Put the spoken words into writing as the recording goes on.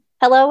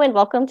Hello and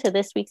welcome to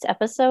this week's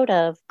episode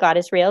of God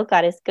is Real,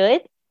 God is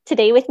Good.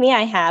 Today with me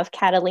I have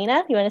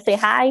Catalina. You want to say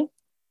hi?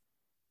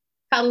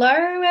 Hello,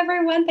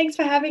 everyone. Thanks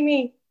for having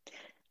me.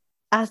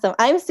 Awesome.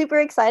 I'm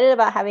super excited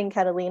about having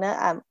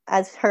Catalina.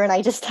 As her and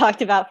I just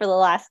talked about for the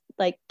last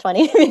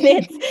 20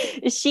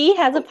 minutes. She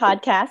has a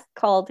podcast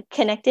called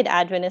Connected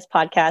Adventist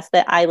Podcast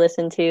that I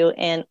listen to,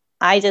 and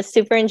I just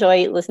super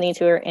enjoy listening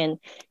to her. And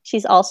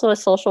she's also a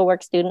social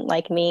work student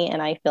like me,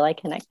 and I feel I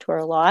connect to her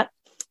a lot.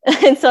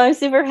 And so I'm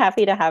super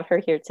happy to have her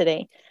here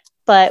today.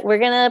 But we're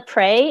going to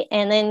pray,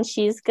 and then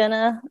she's going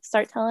to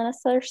start telling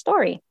us her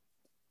story.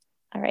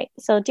 All right.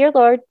 So, dear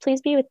Lord,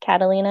 please be with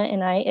Catalina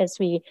and I as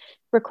we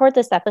record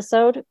this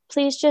episode.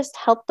 Please just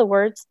help the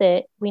words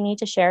that we need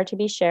to share to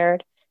be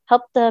shared.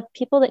 Help the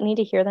people that need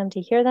to hear them,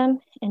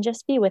 and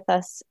just be with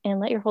us and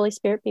let your Holy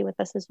Spirit be with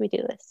us as we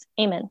do this.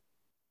 Amen.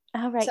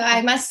 All right. So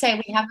I must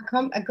say we have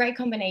a great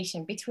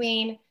combination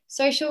between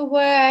social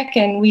work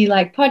and we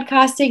like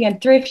podcasting and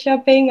thrift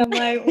shopping. I'm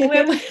like,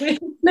 we're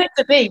meant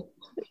to be.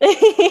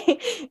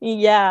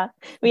 Yeah,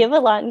 we have a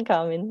lot in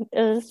common.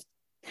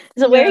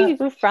 So where are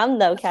you from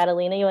though,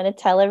 Catalina? You want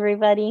to tell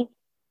everybody?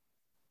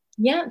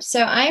 Yeah,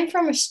 so I'm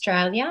from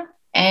Australia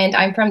and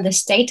I'm from the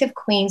state of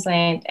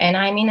Queensland, and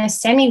I'm in a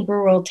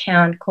semi-rural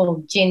town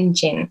called Gin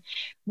Gin,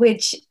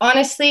 which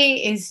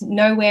honestly is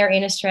nowhere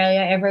in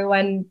Australia.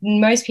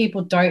 Most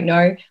people don't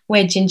know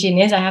where Gin Gin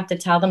is. I have to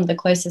tell them the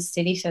closest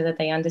city so that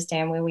they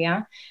understand where we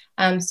are.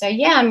 So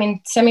yeah, I'm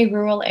in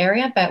semi-rural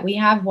area, but we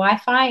have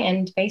Wi-Fi,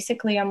 and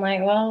basically I'm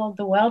like, well,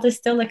 the world is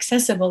still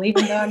accessible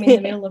even though I'm in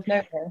the middle of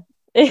nowhere.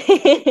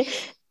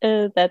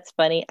 That's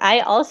funny.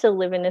 I also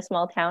live in a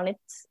small town.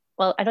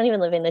 I don't even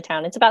live in the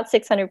town. It's about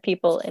 600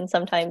 people. And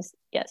sometimes,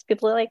 yes,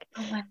 people are like,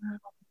 oh my God,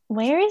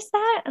 where is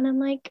that? And I'm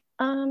like,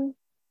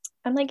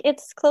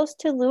 it's close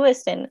to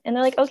Lewiston. And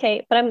they're like,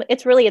 okay, but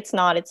it's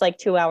not. It's like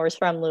 2 hours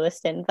from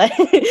Lewiston, but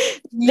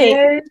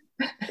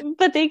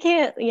but they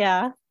can't.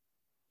 Yeah.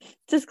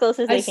 It's as close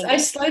as they can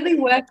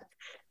get.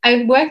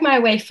 I work my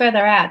way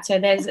further out. So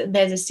there's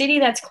a city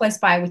that's close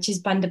by, which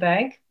is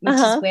Bundaberg, which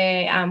is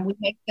where we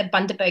make the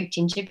Bundaberg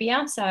ginger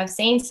beer. So I've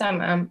seen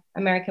some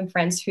American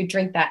friends who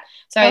drink that.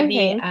 So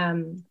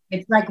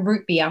it's like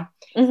root beer.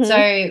 Mm-hmm.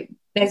 So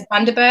there's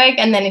Bundaberg,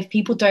 and then if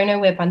people don't know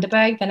where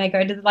Bundaberg, then I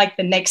go to like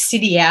the next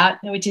city out,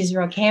 which is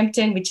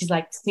Rockhampton, which is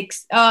like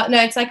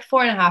it's like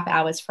 4.5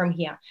 hours from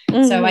here.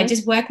 Mm-hmm. So I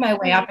just work my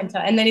way up and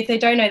then if they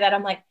don't know that,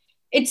 I'm like,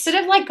 it's sort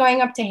of like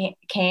going up to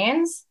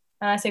Cairns.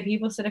 So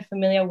people sort of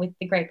familiar with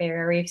the Great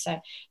Barrier Reef. So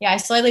yeah, I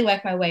slowly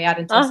work my way out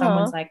until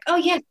someone's like, oh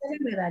yes, I know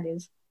where that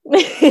is.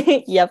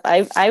 Yep,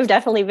 I've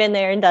definitely been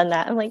there and done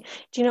that. I'm like,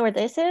 do you know where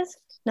this is?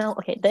 No.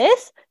 Okay,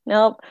 this?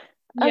 Nope.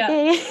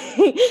 Okay.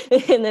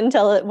 Yeah. And then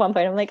until at one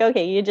point I'm like,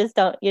 okay, you just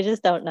don't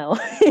know.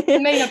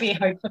 It may not be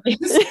hope for this.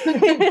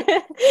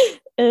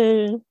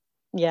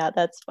 Yeah,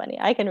 that's funny.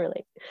 I can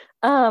relate.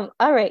 All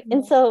right.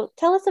 And so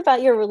tell us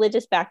about your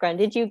religious background.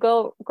 Did you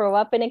grow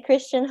up in a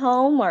Christian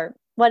home, or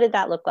what did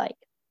that look like?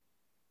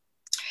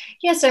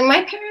 Yeah, so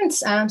my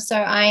parents,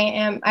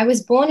 I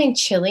was born in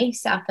Chile,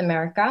 South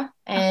America,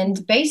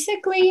 and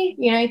basically,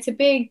 it's a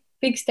big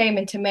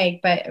statement to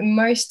make, but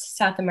most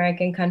South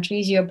American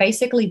countries, you're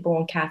basically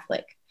born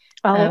Catholic,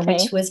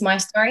 which was my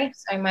story.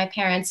 So my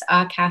parents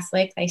are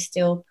Catholic. They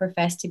still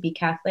profess to be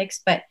Catholics,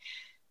 but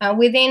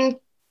within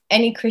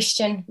any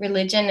Christian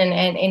religion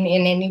and in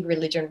any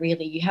religion,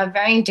 really, you have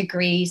varying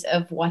degrees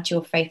of what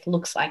your faith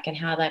looks like and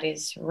how that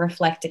is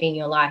reflected in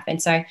your life.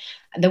 And so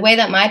the way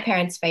that my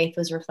parents' faith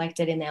was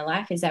reflected in their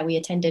life is that we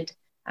attended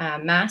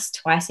Mass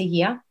twice a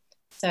year.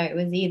 So it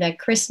was either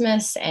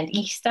Christmas and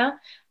Easter.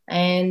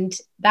 And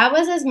that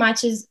was as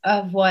much as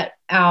of what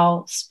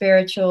our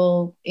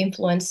spiritual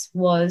influence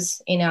was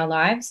in our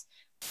lives.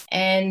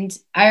 And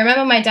I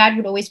remember my dad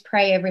would always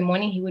pray every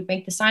morning. He would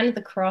make the sign of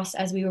the cross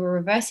as we were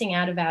reversing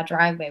out of our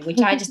driveway,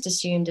 which I just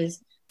assumed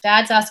as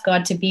Dad's asked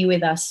God to be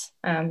with us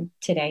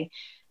today.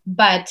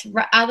 But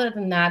other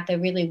than that, there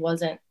really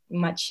wasn't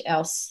much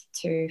else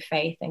to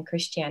faith and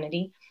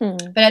Christianity.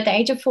 But at the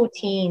age of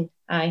 14,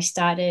 I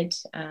started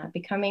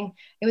becoming,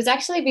 it was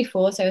actually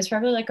before, so it was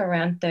probably like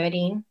around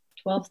 13,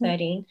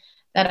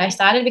 that I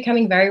started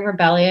becoming very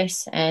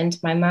rebellious. And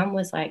my mom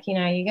was like, you're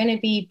going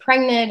to be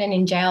pregnant and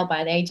in jail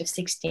by the age of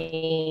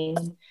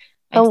 16.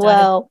 I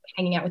started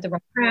hanging out with the wrong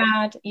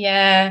crowd.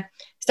 Yeah.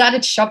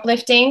 Started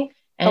shoplifting.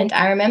 And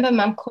I remember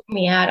mom called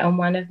me out on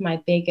one of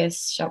my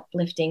biggest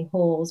shoplifting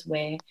hauls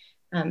where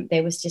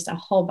there was just a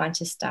whole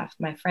bunch of stuff.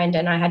 My friend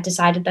and I had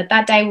decided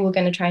that day we were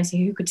going to try and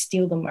see who could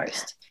steal the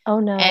most. Oh,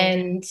 no.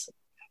 And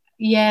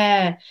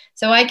yeah.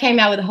 So I came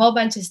out with a whole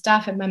bunch of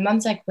stuff and my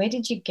mom's like, where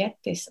did you get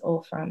this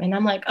all from? And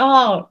I'm like,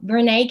 oh,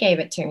 Renee gave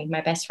it to me,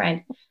 my best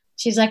friend.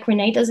 She's like,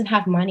 Renee doesn't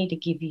have money to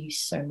give you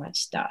so much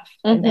stuff.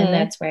 And then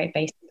that's where it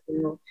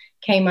basically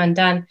came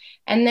undone.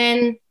 And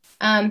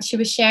then she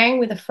was sharing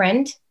with a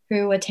friend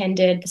who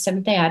attended the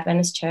Seventh-day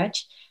Adventist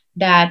Church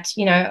that,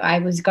 I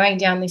was going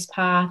down this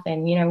path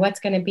and, what's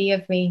going to be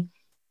of me.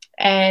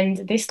 And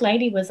this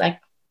lady was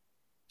like,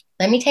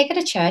 let me take her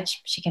to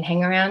church. She can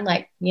hang around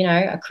like,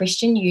 a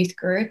Christian youth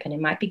group, and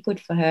it might be good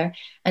for her.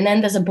 And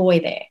then there's a boy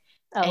there.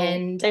 Oh,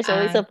 And there's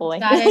always a boy.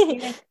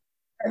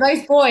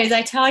 Those boys,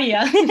 I tell you.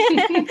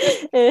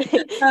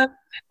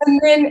 And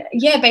then,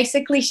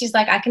 basically she's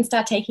like, I can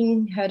start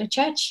taking her to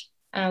church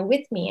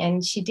with me.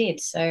 And she did.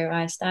 So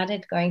I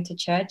started going to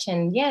church,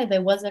 and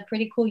there was a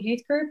pretty cool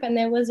youth group, and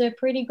there was a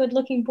pretty good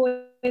looking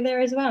boy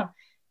there as well.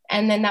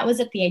 And then that was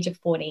at the age of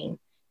 14.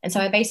 And so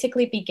I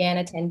basically began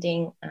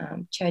attending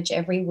church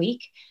every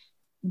week.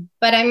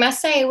 But I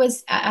must say, it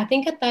was, I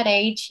think at that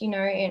age,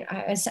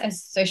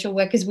 as social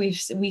workers,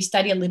 we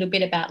study a little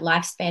bit about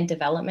lifespan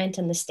development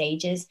and the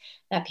stages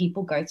that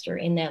people go through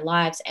in their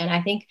lives. And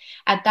I think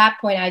at that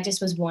point, I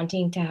just was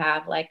wanting to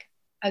have like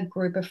a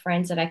group of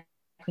friends that I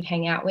could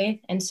hang out with.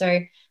 And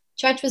so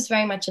church was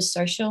very much a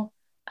social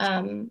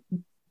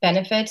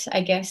benefit,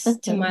 I guess,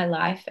 to my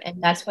life.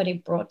 And that's what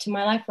it brought to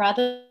my life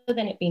rather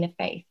than it being a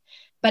faith.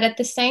 But at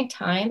the same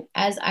time,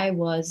 as I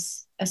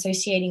was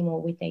associating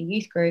more with their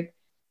youth group,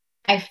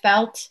 I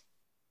felt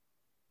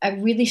a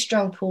really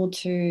strong pull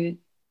to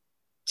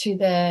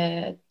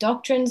the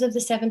doctrines of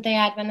the Seventh-day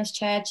Adventist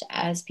Church.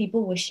 As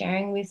people were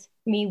sharing with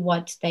me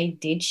what they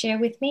did share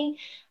with me,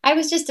 I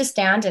was just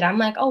astounded. I'm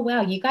like, oh,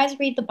 wow, you guys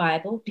read the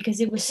Bible? Because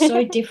it was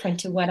so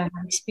different to what I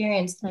had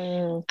experienced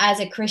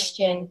as a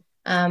Christian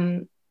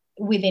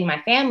within my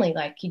family.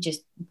 Like,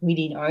 we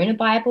didn't own a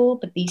Bible,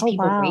 but these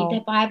people read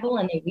their Bible,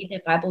 and they read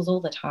their Bibles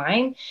all the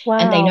time.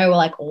 And they know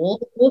like all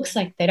the books.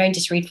 Like, they don't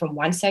just read from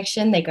one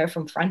section, they go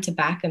from front to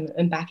back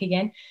and back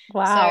again. So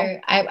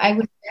I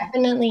was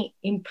definitely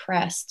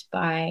impressed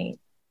by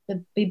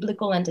the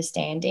biblical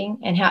understanding,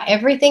 and how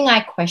everything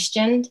I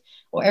questioned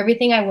or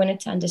everything I wanted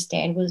to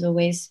understand was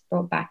always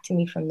brought back to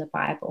me from the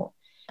Bible.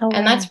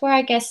 And that's where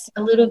I guess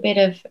a little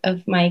bit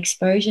of my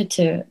exposure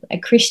to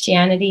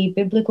Christianity,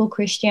 biblical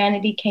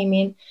Christianity, came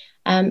in.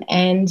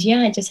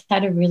 I just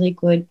had a really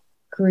good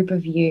group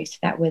of youth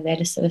that were there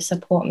to sort of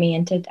support me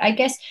and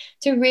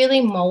to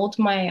really mold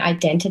my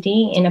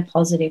identity in a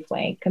positive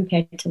way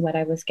compared to what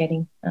I was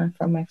getting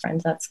from my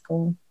friends at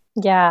school.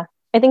 Yeah,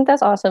 I think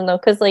that's awesome though,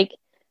 because like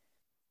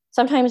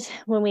sometimes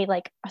when we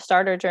like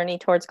start our journey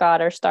towards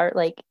God, or start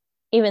like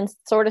even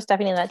sort of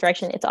stepping in that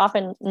direction, it's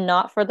often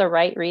not for the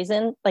right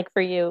reason. Like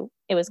for you,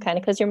 it was kind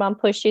of because your mom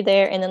pushed you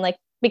there, and then like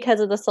because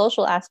of the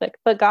social aspect.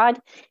 But God,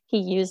 he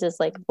uses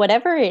like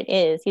whatever it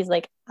is. He's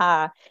like,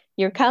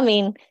 you're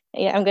coming.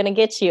 Yeah, I'm gonna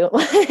get you.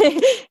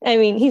 I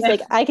mean, he's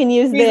like, I can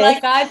use this. He's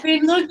like, I've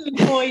been looking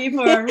for you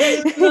for a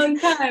really long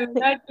time,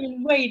 and I've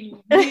been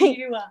waiting. Here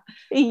you are.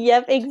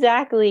 Yep,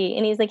 exactly.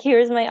 And he's like,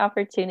 here's my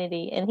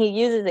opportunity, and he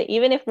uses it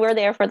even if we're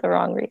there for the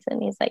wrong reason.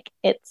 He's like,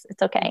 it's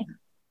okay.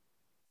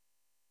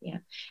 Yeah.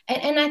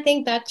 And I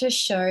think that just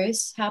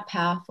shows how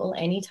powerful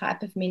any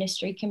type of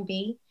ministry can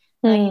be.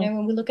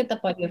 When we look at the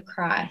body of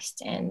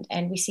Christ, and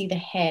we see the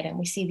head, and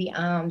we see the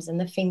arms and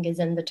the fingers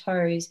and the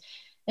toes,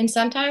 and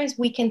sometimes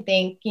we can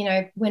think,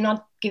 we're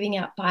not giving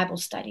out Bible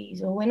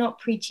studies, or we're not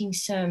preaching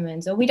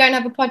sermons, or we don't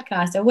have a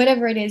podcast, or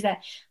whatever it is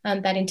that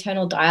that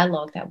internal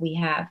dialogue that we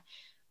have.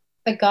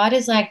 But God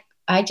is like,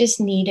 I just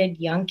needed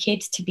young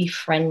kids to be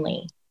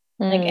friendly.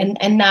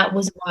 And that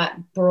was what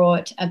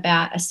brought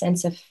about a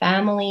sense of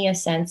family, a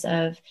sense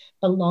of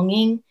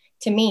belonging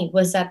to me,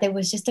 was that there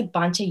was just a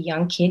bunch of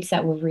young kids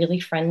that were really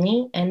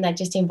friendly and that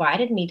just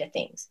invited me to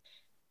things.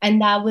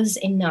 And that was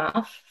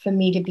enough for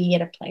me to be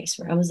at a place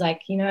where I was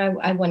like,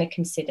 I want to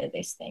consider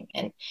this thing.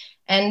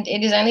 And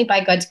it is only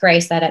by God's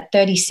grace that at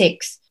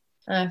 36,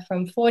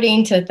 from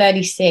 14 to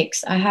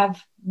 36, I have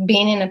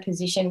been in a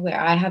position where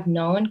I have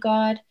known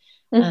God.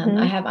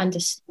 I have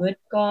understood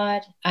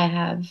God. I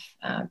have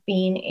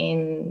been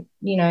in,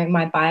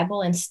 my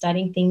Bible and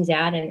studying things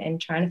out and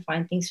trying to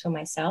find things for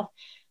myself,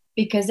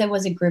 because there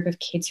was a group of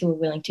kids who were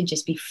willing to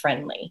just be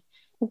friendly.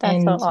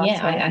 That's so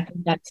awesome. I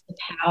think that's the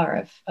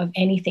power of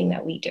anything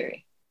that we do.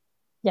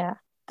 Yeah,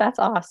 that's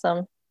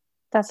awesome.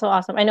 That's so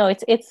awesome. I know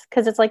it's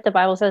because it's like the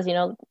Bible says,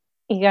 you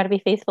got to be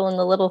faithful in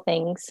the little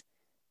things.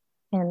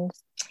 And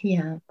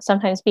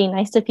sometimes being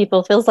nice to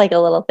people feels like a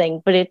little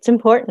thing, but it's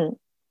important.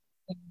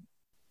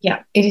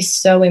 Yeah, it is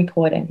so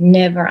important.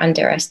 Never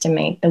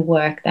underestimate the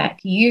work that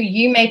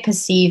you may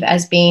perceive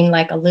as being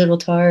like a little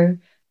toe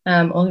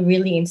or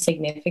really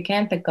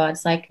insignificant, but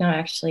God's like, no,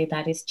 actually,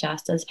 that is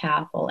just as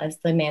powerful as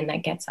the man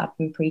that gets up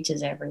and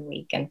preaches every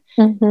week. And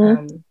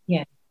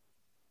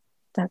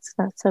that's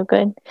so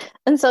good.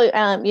 And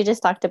so you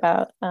just talked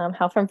about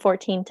how from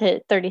 14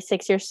 to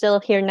 36, you're still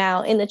here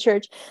now in the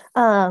church.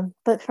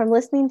 But from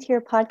listening to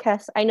your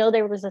podcast, I know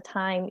there was a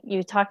time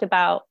you talked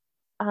about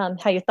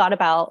how you thought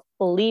about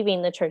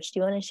leaving the church. Do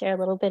you want to share a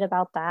little bit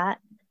about that?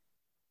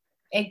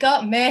 It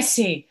got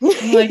messy.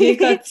 It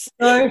got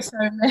so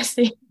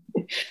messy.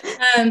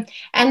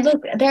 And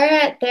look,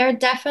 there are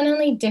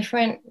definitely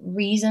different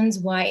reasons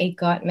why it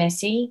got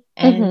messy.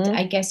 And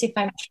I guess if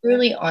I'm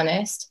truly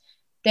honest,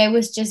 there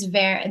was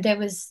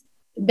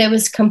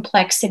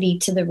complexity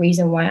to the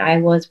reason why I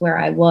was where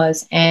I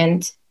was.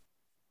 And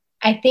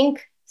I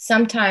think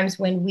sometimes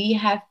when we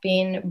have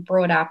been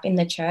brought up in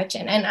the church,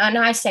 and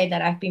I say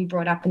that I've been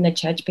brought up in the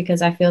church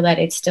because I feel that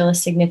it's still a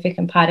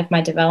significant part of my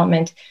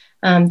development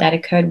that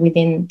occurred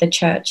within the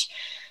church.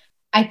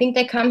 I think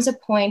there comes a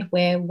point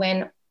where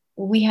when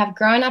we have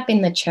grown up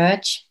in the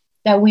church,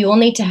 that we all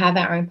need to have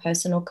our own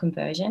personal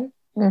conversion.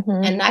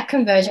 Mm-hmm. And that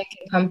conversion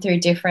can come through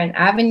different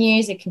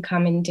avenues. It can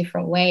come in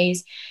different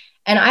ways.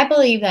 And I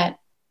believe that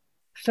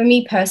for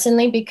me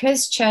personally,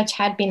 because church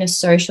had been a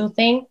social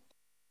thing,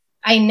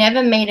 I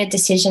never made a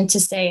decision to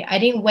say, I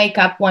didn't wake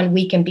up one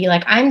week and be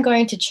like, I'm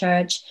going to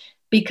church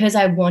because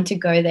I want to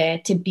go there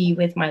to be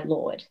with my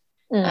Lord.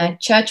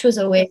 Church was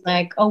always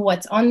like, oh,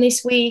 what's on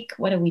this week?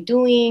 What are we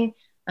doing?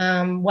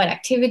 What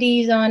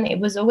activities on? It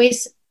was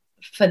always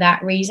for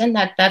that reason.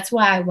 That's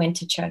why I went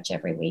to church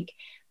every week.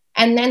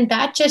 And then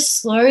that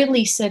just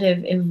slowly sort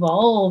of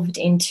evolved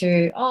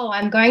into, oh,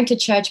 I'm going to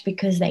church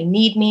because they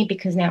need me,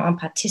 because now I'm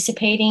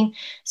participating.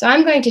 So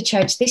I'm going to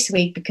church this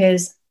week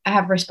because I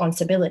have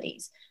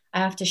responsibilities. I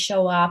have to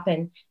show up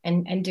and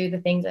do the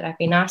things that I've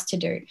been asked to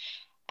do.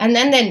 And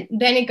then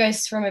it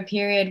goes from a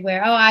period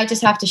where, oh, I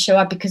just have to show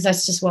up because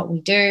that's just what we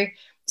do.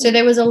 So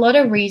there was a lot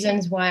of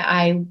reasons why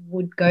I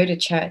would go to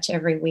church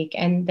every week.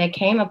 And there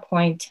came a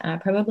point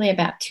probably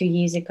about 2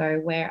 years ago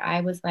where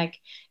I was like,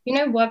 you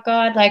know what,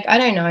 God, like, I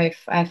don't know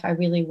if I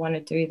really want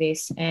to do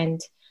this. And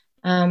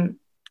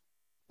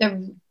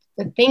the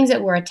things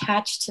that were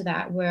attached to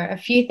that were a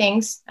few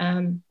things.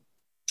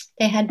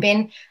 There had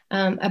been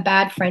a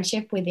bad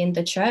friendship within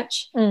the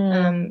church.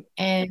 And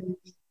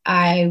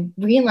I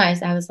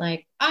realized, I was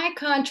like, I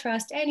can't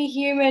trust any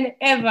human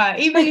ever,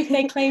 even if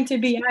they claim to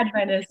be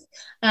Adventist,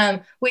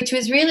 which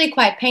was really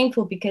quite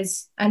painful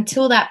because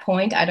until that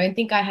point, I don't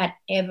think I had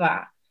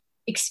ever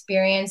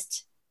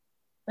experienced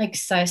like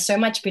so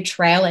much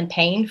betrayal and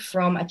pain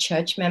from a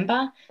church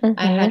member.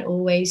 I had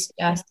always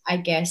just, I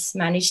guess,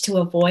 managed to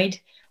avoid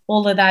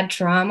all of that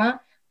drama.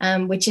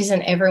 Which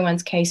isn't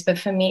everyone's case, but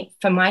for me,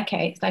 for my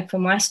case, like for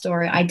my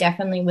story, I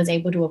definitely was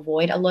able to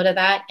avoid a lot of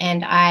that.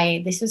 And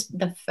this was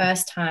the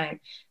first time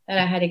that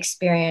I had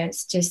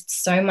experienced just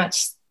so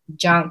much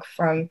junk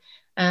from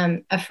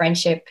a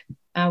friendship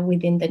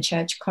within the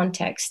church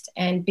context.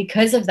 And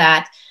because of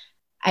that,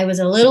 I was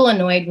a little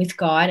annoyed with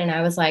God, and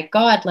I was like,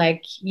 God,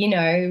 like, you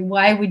know,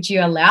 why would you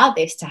allow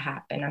this to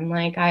happen? I'm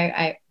like,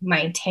 my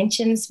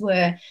intentions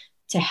were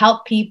to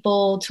help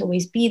people, to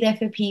always be there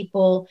for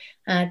people,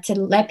 to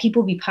let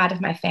people be part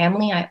of my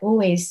family. I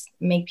always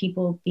make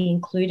people be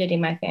included in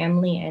my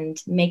family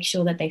and make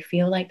sure that they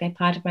feel like they're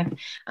part of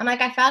I'm like,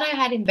 I felt I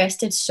had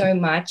invested so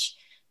much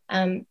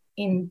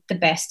in the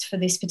best for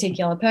this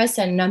particular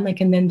person. And I'm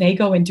like, and then they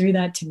go and do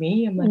that to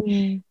me. I'm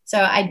like, so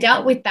I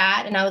dealt with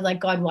that, and I was like,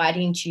 God, why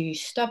didn't you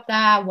stop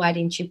that? Why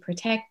didn't you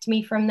protect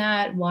me from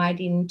that? Why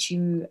didn't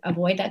you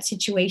avoid that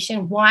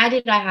situation? Why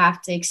did I have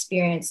to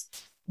experience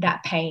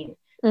that pain?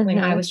 When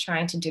I was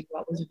trying to do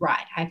what was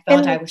right? I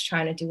felt I was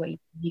trying to do what you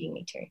were needing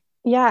me to.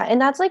 Yeah.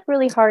 And that's like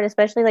really hard,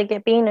 especially like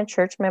it being a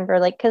church member,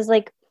 like, cause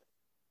like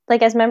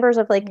as members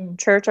of like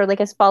church, or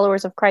like as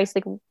followers of Christ,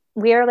 like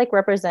we are like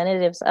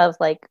representatives of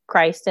like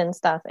Christ and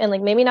stuff. And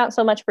like, maybe not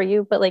so much for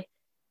you, but like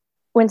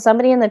when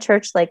somebody in the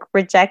church like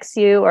rejects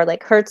you or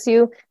like hurts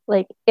you,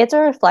 like it's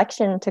a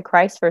reflection to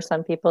Christ for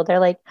some people. They're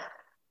like,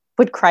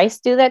 would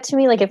Christ do that to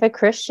me? Like if a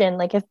Christian,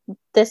 like if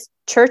this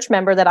church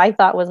member that I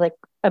thought was like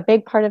a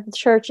big part of the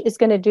church is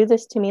going to do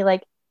this to me,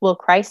 like, will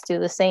Christ do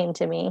the same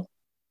to me?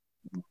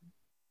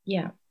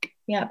 Yeah.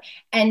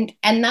 And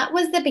that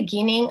was the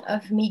beginning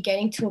of me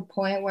getting to a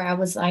point where I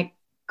was like,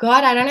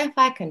 God, I don't know if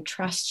I can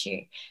trust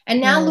you. And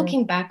now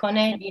looking back on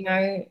it, you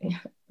know,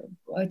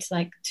 it's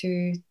like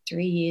 2-3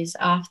 years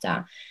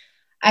after,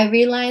 I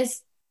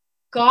realized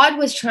God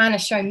was trying to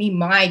show me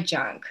my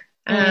junk.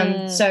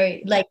 So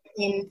like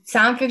in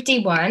Psalm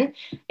 51,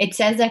 it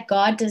says that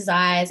God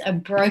desires a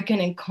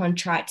broken and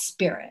contrite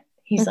spirit.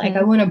 He's like,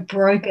 I want a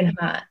broken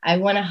heart. I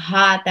want a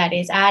heart that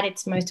is at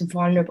its most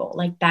vulnerable.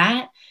 Like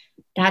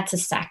that's a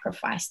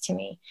sacrifice to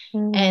me.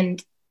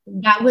 And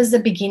that was the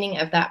beginning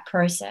of that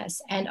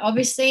process. And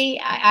obviously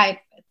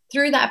I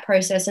through that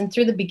process and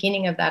through the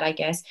beginning of that, I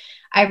guess,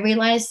 I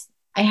realized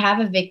I have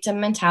a victim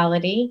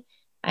mentality.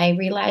 I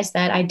realized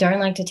that I don't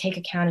like to take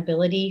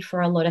accountability for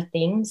a lot of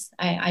things.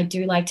 I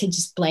do like to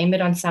just blame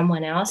it on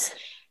someone else.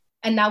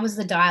 And that was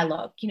the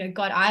dialogue. You know,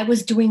 God, I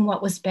was doing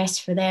what was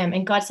best for them.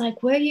 And God's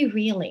like, were you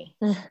really?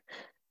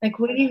 Like,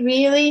 were you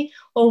really?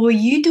 Or were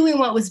you doing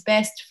what was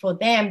best for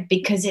them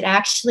because it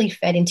actually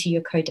fed into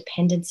your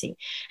codependency?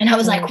 And I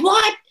was like,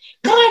 what?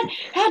 God,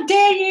 how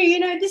dare you? You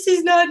know, this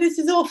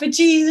is all for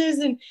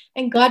Jesus.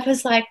 And God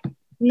was like,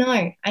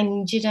 no, I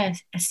need you to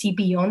see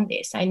beyond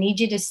this. I need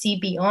you to see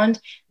beyond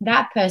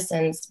that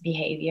person's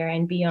behavior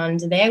and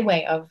beyond their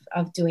way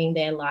of doing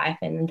their life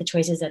and the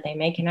choices that they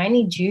make. And I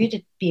need you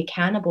to be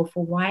accountable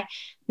for why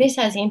this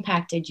has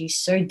impacted you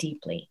so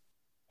deeply.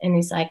 And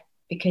it's like,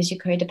 because you're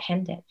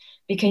codependent,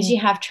 because you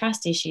have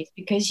trust issues,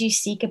 because you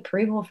seek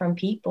approval from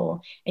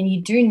people, and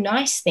you do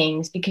nice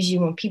things because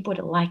you want people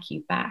to like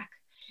you back.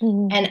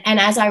 And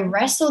as I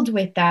wrestled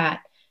with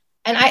that,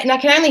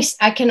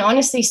 I can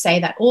honestly say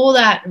that all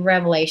that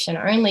revelation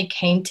only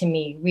came to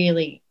me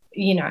really,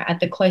 at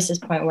the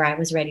closest point where I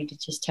was ready to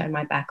just turn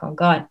my back on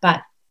God.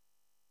 But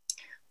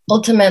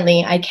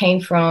ultimately, I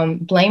came from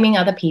blaming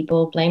other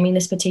people, blaming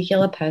this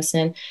particular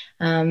person,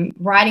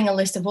 writing a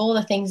list of all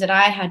the things that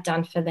I had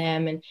done for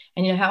them, and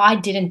how I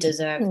didn't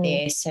deserve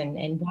this,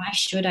 and why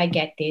should I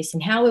get this,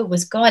 and how it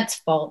was God's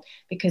fault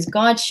because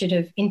God should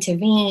have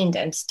intervened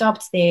and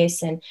stopped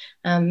this, and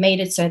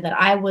made it so that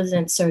I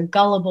wasn't so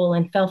gullible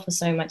and fell for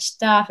so much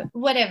stuff,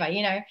 whatever,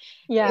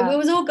 Yeah. it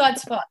was all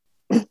God's fault.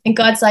 And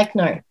God's like,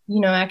 no,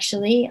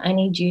 actually, I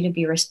need you to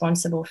be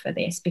responsible for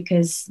this,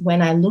 because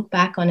when I look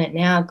back on it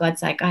now,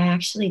 God's like, I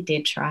actually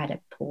did try to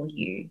pull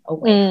you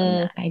away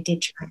from that. I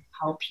did try to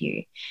help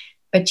you.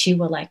 But you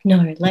were like,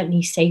 no, let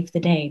me save the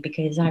day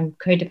because I'm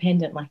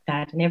codependent like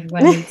that and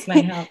everyone needs my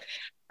help.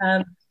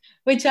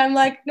 Which I'm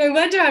like, no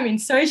wonder I'm in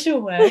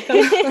social work.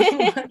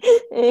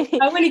 I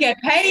want to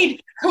get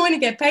paid. I want to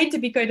get paid to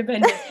be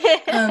codependent.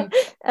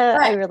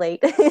 I relate.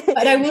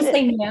 But I will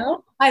say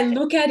now, I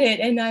look at it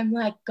and I'm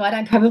like, God,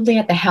 I'm probably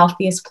at the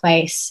healthiest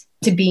place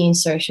to be in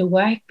social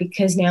work,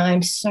 because now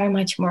I'm so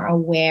much more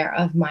aware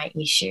of my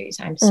issues.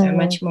 I'm so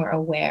much more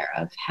aware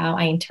of how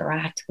I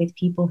interact with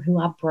people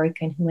who are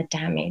broken, who are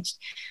damaged.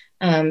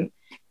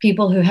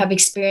 People who have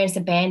experienced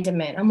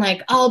abandonment. I'm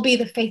like, I'll be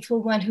the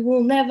faithful one who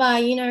will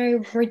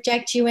never,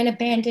 reject you and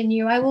abandon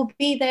you. I will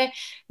be there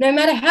no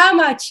matter how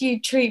much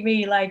you treat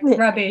me like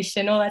rubbish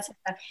and all that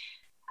stuff.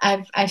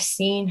 I've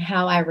seen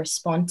how I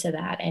respond to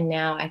that. And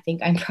now I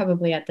think I'm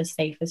probably at the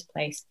safest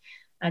place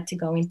to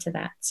go into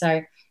that.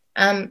 So,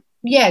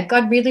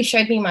 God really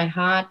showed me my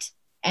heart,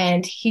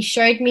 and he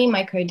showed me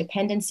my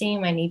codependency,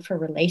 my need for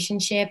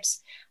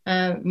relationships,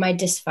 my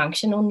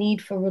dysfunctional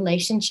need for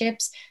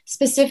relationships,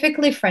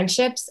 specifically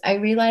friendships. I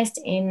realized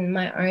in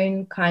my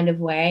own kind of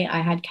way, I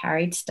had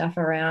carried stuff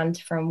around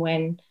from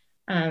when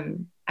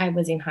I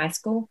was in high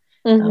school,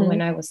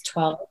 when I was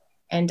 12.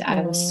 And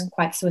I was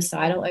quite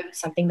suicidal over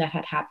something that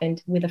had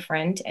happened with a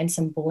friend and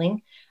some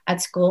bullying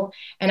at school.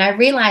 And I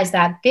realized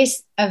that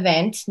this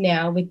event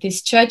now with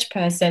this church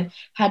person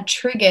had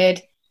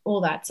triggered all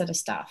that sort of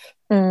stuff.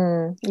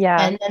 Yeah.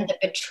 And then the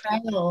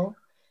betrayal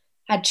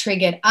had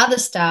triggered other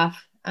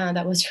stuff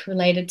that was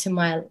related to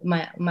my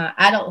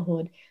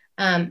adulthood.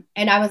 And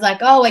I was like,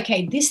 oh,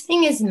 okay, this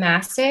thing is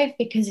massive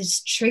because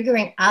it's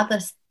triggering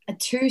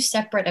two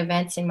separate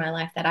events in my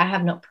life that I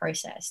have not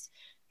processed,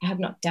 I have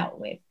not dealt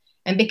with.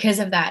 And because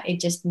of that, it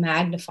just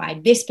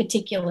magnified this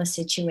particular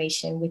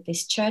situation with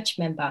this church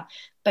member.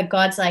 But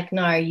God's like,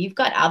 no, you've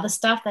got other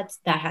stuff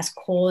that has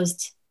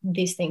caused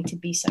this thing to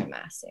be so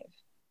massive.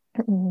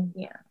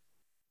 Yeah.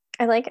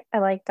 I like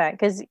that,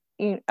 because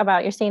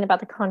you're saying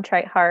about the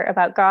contrite heart,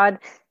 about God,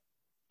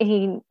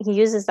 he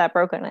uses that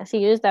brokenness. He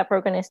used that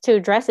brokenness to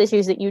address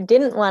issues that you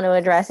didn't want to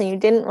address and you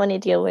didn't want to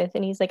deal with.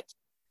 And he's like,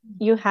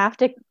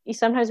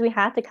 sometimes we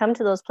have to come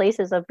to those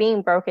places of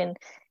being broken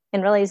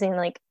and realizing,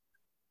 like,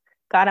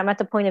 God, I'm at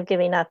the point of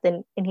giving up.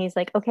 And he's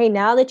like, okay,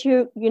 now that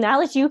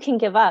you can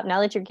give up, now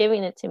that you're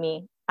giving it to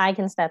me, I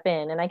can step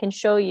in and I can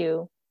show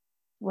you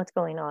what's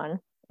going on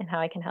and how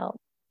I can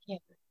help.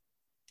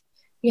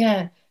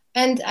 Yeah.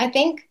 And I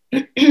think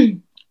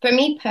for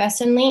me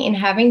personally, in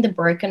having the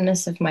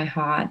brokenness of my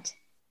heart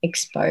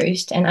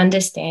exposed and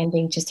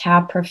understanding just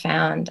how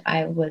profound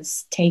I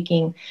was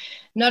taking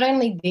not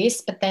only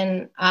this, but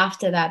then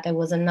after that, there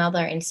was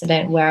another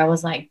incident where I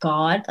was like,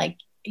 God, like,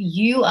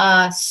 you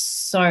are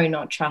so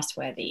not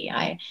trustworthy.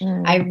 I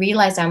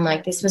realized I'm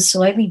like, this was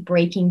slowly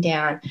breaking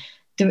down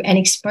and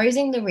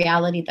exposing the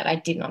reality that I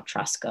did not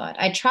trust God.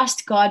 I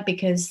trust God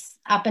because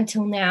up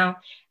until now,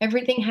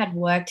 everything had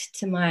worked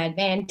to my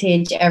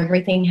advantage.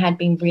 Everything had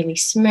been really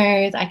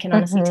smooth. I can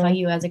honestly tell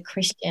you, as a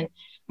Christian,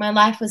 my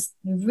life was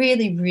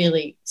really,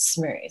 really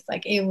smooth.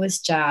 Like, it was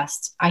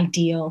just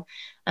ideal.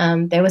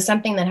 There was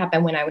something that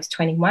happened when I was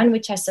 21,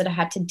 which I sort of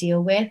had to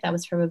deal with. That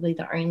was probably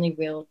the only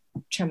real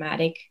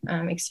traumatic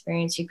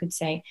experience, you could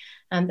say,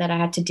 that I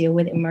had to deal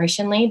with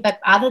emotionally. But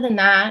other than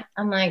that,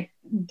 I'm like,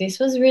 this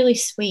was really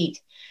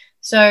sweet.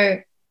 So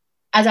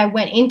as I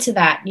went into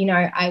that,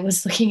 I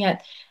was looking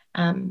at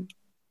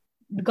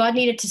God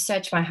needed to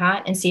search my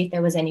heart and see if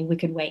there was any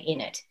wicked way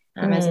in it,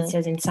 as it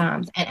says in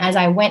Psalms. And as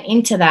I went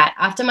into that,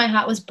 after my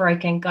heart was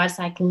broken, God's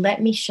like,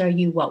 let me show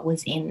you what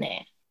was in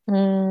there.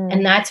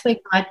 And that's where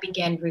God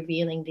began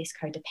revealing this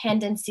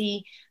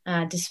codependency,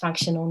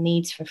 dysfunctional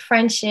needs for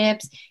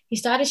friendships. He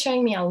started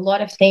showing me a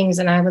lot of things.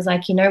 And I was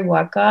like, you know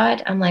what,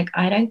 God? I'm like,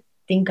 I don't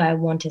think I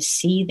want to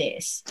see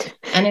this.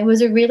 And it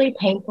was a really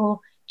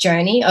painful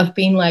journey of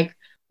being like,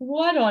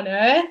 what on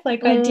earth?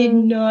 Like, I did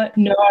not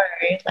know,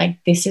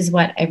 like, this is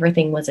what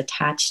everything was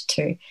attached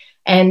to.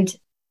 And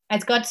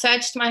as God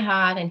searched my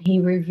heart and he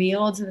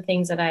revealed the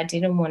things that I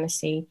didn't want to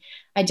see,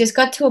 I just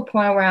got to a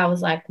point where I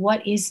was like,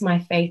 what is my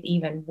faith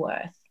even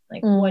worth?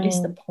 Like, what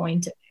is the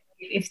point of it?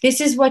 If this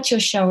is what you're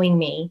showing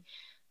me,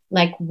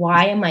 like,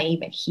 why am I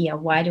even here?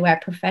 Why do I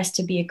profess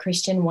to be a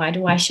Christian? Why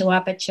do I show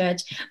up at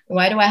church?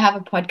 Why do I have a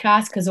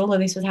podcast? Because all of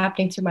this was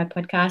happening through my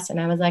podcast. And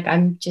I was like,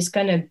 I'm just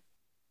going to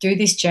do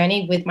this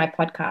journey with my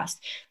podcast.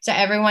 So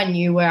everyone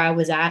knew where I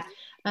was at.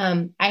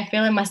 I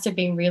feel it must have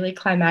been really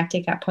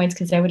climactic at points,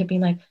 because they would have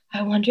been like,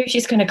 I wonder if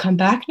she's going to come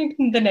back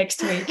the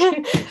next week.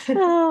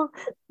 Oh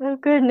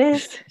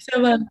goodness.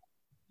 So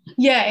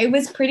yeah, it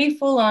was pretty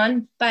full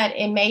on, but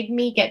it made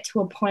me get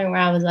to a point where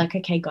I was like,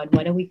 okay, God,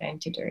 what are we going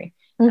to do?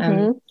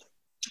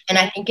 And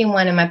I think in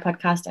one of my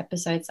podcast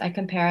episodes, I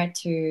compare it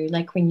to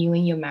like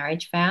renewing your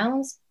marriage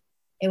vows.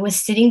 It was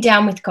sitting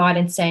down with God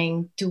and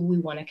saying, do we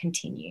want to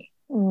continue?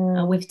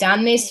 We've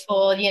done this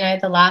for,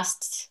 the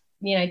last,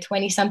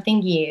 20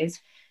 something years.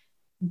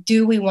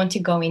 Do we want to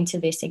go into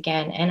this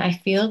again? And I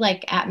feel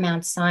like at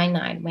Mount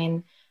Sinai,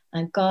 when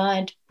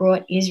God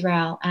brought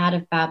Israel out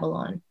of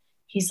Babylon,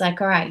 he's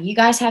like, all right, you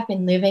guys have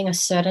been living a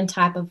certain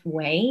type of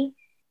way.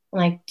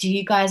 Like, do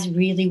you guys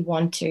really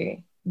want to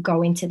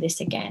go into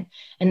this again?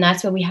 And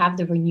that's where we have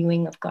the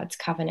renewing of God's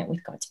covenant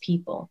with God's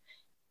people.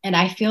 And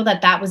I feel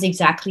that that was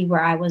exactly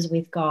where I was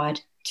with God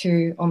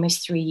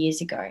almost 3 years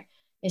ago.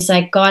 It's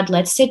like, God,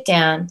 let's sit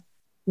down.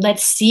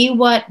 Let's see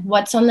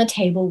what's on the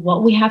table,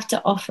 what we have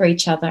to offer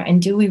each other, and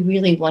do we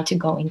really want to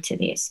go into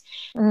this?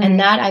 And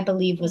that, I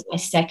believe, was my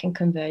second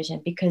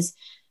conversion, because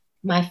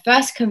my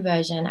first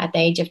conversion at the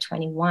age of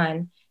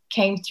 21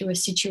 came through a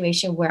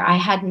situation where I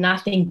had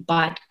nothing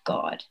but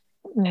God.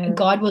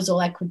 God was all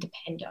I could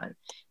depend on.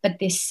 But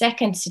this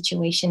second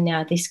situation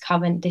now, this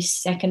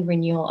second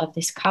renewal of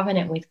this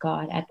covenant with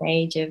God at the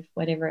age of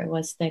whatever it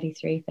was,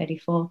 33,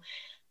 34,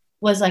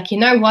 was like, you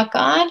know what,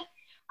 God?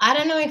 I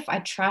don't know if I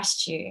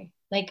trust you.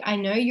 Like, I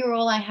know you're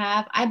all I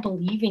have. I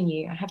believe in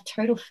you. I have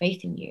total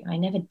faith in you. I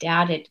never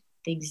doubted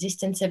the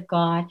existence of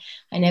God.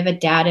 I never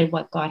doubted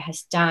what God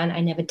has done. I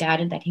never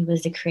doubted that he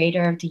was the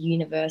creator of the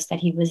universe, that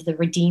he was the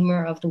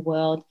redeemer of the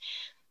world.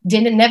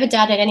 Never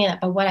doubted any of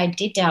that. But what I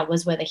did doubt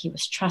was whether he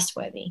was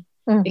trustworthy,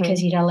 because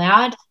he'd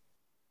allowed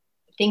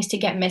things to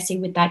get messy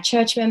with that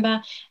church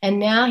member. And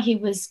now he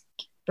was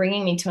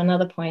bringing me to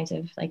another point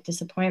of like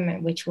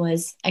disappointment, which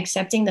was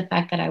accepting the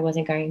fact that I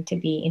wasn't going to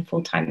be in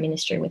full-time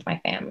ministry with my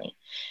family.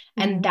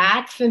 And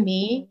that, for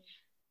me,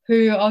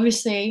 who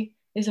obviously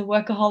is a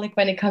workaholic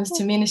when it comes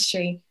to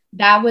ministry,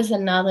 that was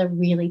another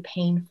really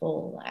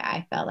painful.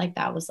 I felt like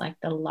that was like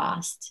the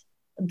last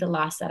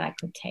that I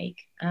could take.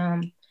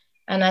 And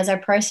as I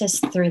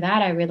processed through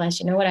that, I realized,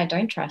 you know what, I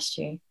don't trust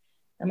you.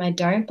 And I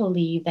don't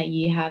believe that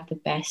you have the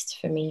best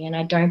for me. And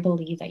I don't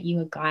believe that you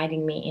are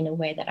guiding me in a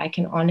way that I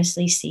can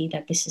honestly see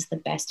that this is the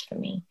best for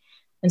me.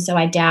 And so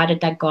I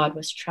doubted that God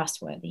was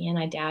trustworthy, and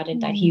I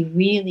doubted that he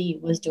really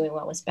was doing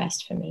what was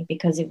best for me,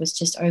 because it was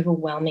just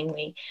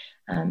overwhelmingly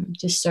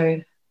just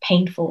so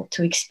painful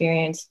to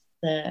experience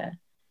the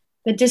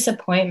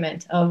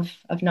disappointment of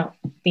not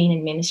being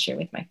in ministry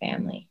with my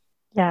family.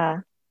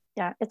 Yeah,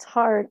 it's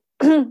hard.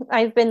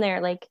 I've been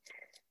there. Like,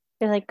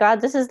 you're like, God,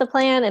 this is the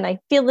plan, and I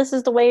feel this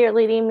is the way you're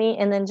leading me.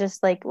 And then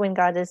just like when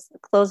God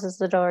closes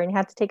the door and you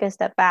have to take a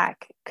step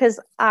back. Because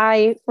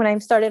when I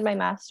started my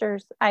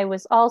master's, I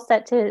was all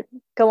set to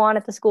go on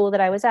at the school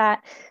that I was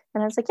at.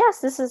 And I was like, yes,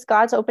 this is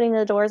God's opening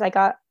the doors. I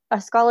got a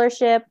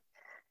scholarship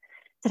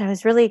that I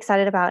was really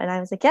excited about. And I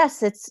was like,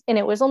 yes, and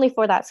it was only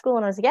for that school.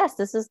 And I was like, yes,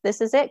 this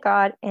is it,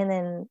 God. And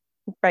then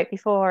right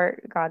before,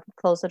 God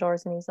closed the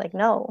doors and he's like,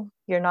 no,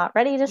 you're not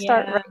ready to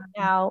start right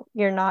now.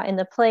 You're not in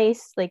the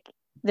place. Like,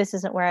 this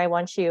isn't where I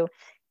want you.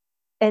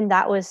 And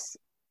that was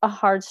a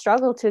hard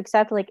struggle to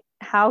accept. Like,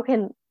 how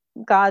can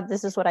God,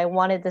 this is what I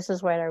wanted, this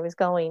is where I was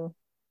going.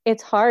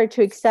 It's hard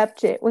to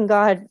accept it when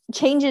God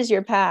changes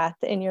your path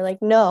and you're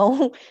like,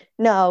 no,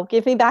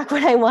 give me back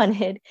what I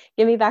wanted.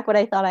 Give me back what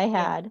I thought I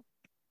had.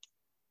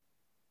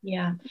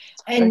 Yeah.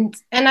 And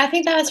I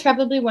think that was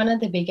probably one of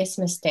the biggest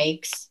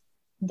mistakes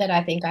that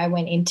I think I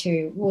went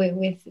into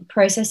with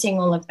processing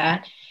all of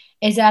that,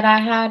 is that I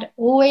had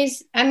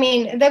always,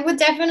 there were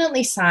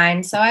definitely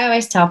signs. So I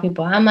always tell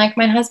people, I'm like,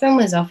 my husband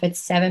was offered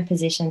 7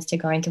 positions to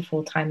go into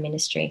full-time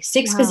ministry,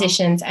 6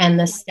 positions. And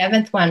the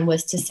 7th one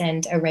was to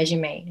send a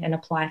resume and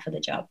apply for the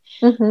job.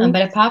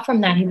 But apart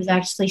from that, he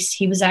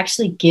was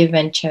actually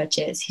given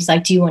churches. He's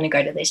like, do you want to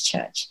go to this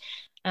church?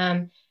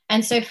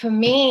 And so for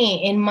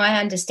me, in my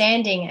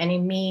understanding and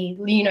in me,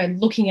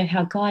 looking at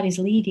how God is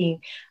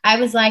leading, I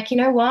was like, you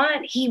know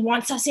what? He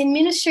wants us in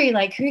ministry.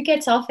 Like, who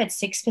gets offered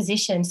 6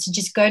 positions to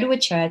just go to a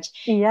church?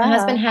 Yeah. My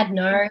husband had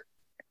no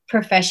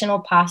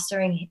professional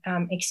pastoring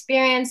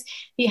experience.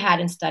 He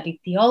hadn't studied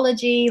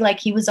theology. Like,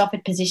 he was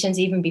offered positions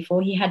even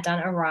before he had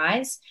done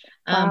Arise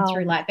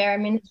through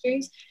Lightbearer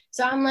Ministries.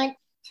 So I'm like,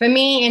 for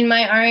me, in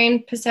my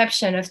own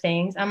perception of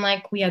things, I'm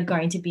like, we are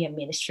going to be a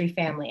ministry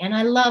family. And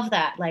I love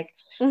that. Like,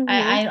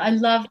 I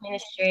love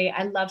ministry.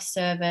 I love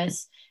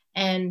service.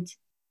 And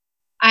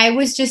I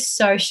was just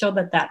so sure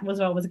that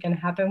was what was going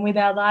to happen with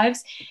our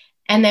lives.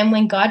 And then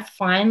when God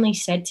finally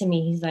said to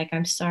me, he's like,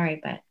 I'm sorry,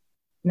 but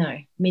no,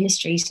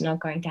 ministry is not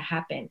going to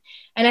happen.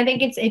 And I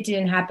think it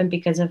didn't happen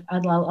because of a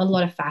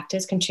lot of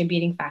factors,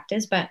 contributing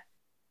factors. But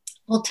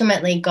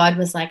ultimately, God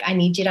was like, I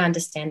need you to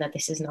understand that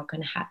this is not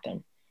going to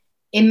happen.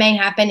 It may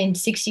happen in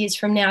 6 years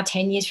from now,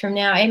 10 years from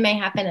now. It may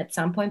happen at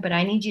some point, but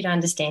I need you to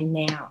understand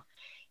now.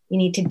 you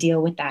need to deal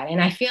with that.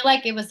 And I feel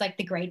like it was like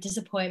the great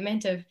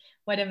disappointment of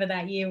whatever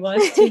that year was,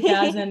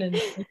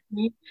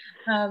 2015.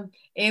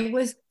 It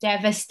was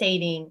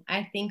devastating.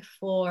 I think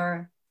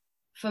for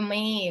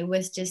me, it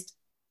was just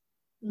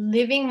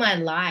living my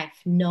life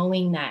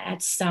knowing that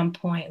at some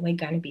point we're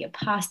going to be a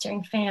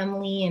pastoring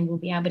family and we'll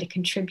be able to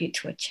contribute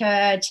to a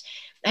church.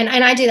 And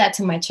I do that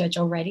to my church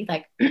already.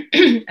 Like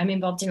I'm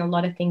involved in a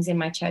lot of things in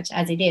my church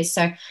as it is.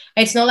 So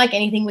it's not like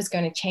anything was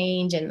going to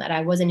change and that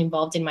I wasn't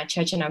involved in my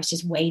church and I was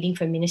just waiting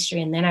for ministry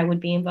and then I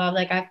would be involved.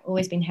 Like I've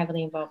always been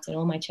heavily involved in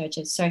all my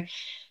churches. So,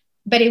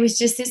 but it was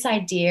just this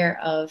idea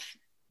of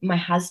my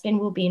husband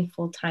will be in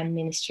full-time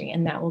ministry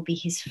and that will be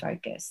his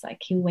focus.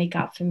 Like he'll wake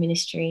up for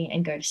ministry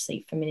and go to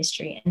sleep for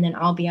ministry, and then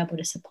I'll be able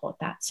to support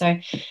that. So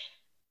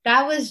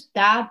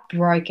that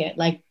broke it.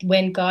 Like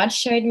when God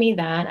showed me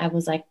that, I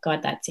was like,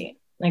 God, that's it.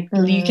 Like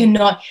you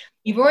cannot,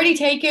 you've already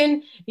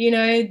taken,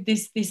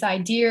 this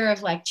idea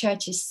of like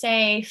church is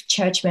safe,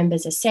 church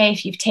members are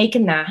safe. You've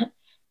taken that.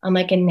 I'm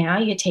like, and now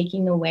you're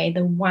taking away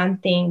the one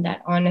thing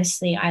that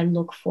honestly I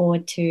look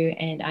forward to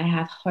and I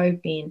have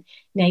hope in.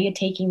 Now you're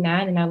taking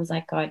that. And I was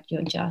like, God,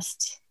 you're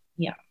just,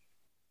 yeah.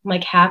 I'm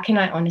like, how can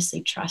I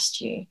honestly trust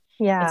you?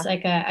 Yeah. It's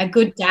like a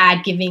good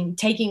dad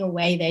taking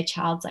away their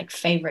child's like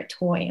favorite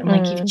toy. I'm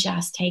like, you've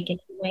just taken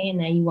it away and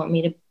now you want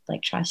me to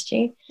like trust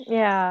you.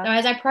 Yeah. So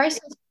as I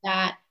processed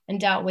that and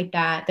dealt with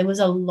that, there was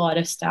a lot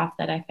of stuff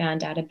that I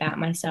found out about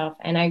myself.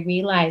 And I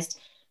realized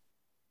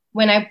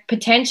when I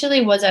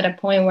potentially was at a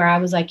point where I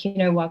was like, you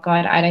know what,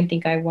 God, I don't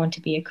think I want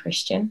to be a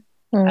Christian.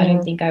 I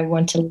don't think I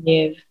want to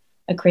live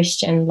a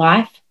Christian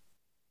life.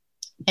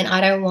 And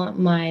I don't want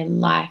my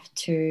life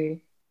to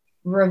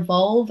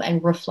revolve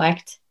and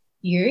reflect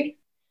you.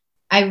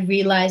 I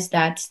realized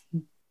that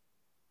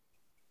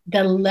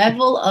the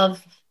level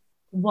of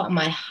what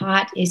my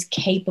heart is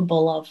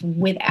capable of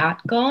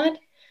without God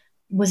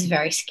was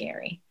very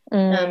scary.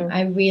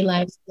 I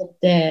realized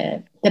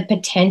that the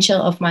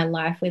potential of my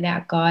life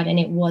without God, and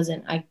it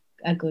wasn't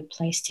a good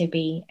place to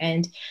be.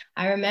 And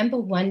I remember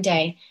one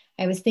day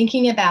I was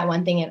thinking about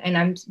one thing, and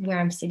I'm where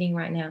I'm sitting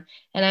right now,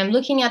 and I'm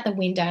looking out the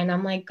window, and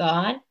I'm like,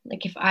 God,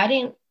 like if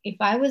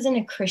I wasn't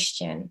a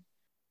Christian,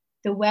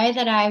 the way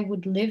that I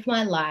would live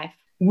my life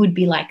would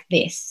be like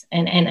this.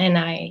 And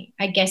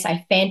I guess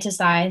I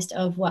fantasized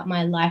of what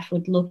my life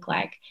would look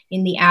like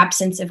in the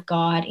absence of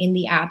God, in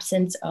the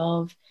absence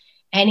of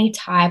any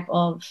type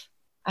of,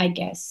 I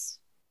guess,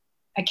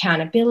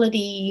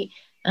 accountability,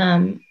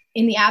 in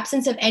the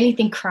absence of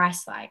anything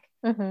Christ-like.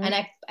 And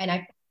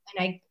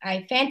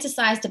I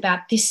fantasized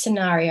about this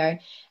scenario.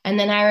 And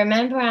then I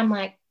remember I'm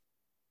like,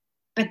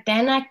 but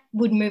then I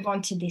would move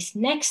on to this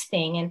next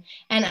thing.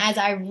 And as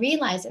I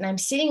realized, and I'm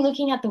sitting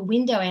looking out the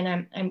window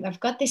and I've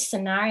got this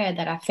scenario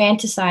that I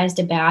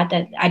fantasized about,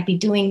 that I'd be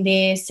doing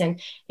this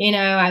and,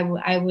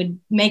 I would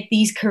make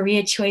these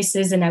career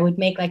choices and I would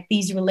make like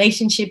these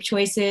relationship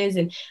choices.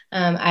 And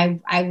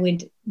I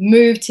would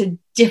move to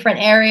different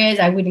areas.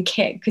 I wouldn't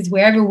care because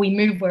wherever we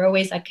move, we're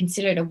always like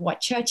considerate of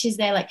what church is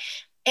there. Like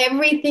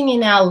everything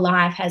in our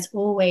life has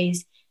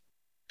always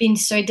been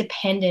so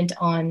dependent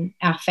on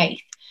our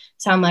faith.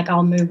 So I'm like,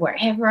 I'll move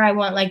wherever I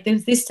want. Like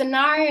there's this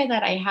scenario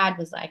that I had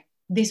was like,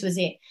 this was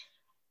it.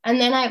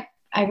 And then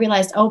I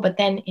realized, but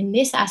then in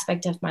this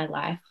aspect of my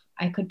life,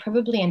 I could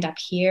probably end up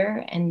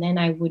here and then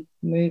I would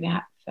move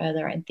out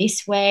further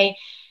this way.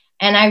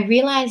 And I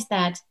realized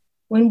that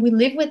when we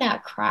live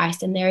without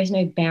Christ and there is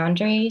no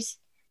boundaries,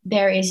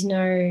 there is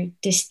no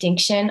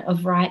distinction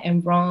of right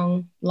and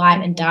wrong,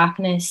 light and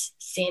darkness,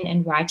 sin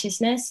and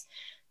righteousness.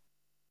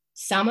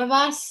 Some of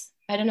us,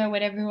 I don't know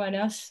what everyone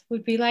else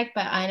would be like,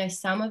 but I know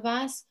some of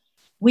us,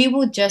 we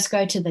will just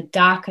go to the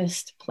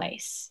darkest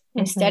place.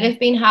 Instead of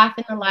being half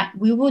in the light,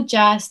 we will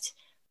just,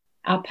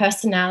 our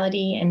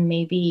personality and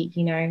maybe,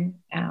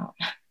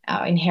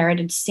 our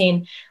inherited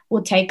sin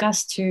will take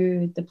us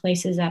to the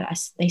places that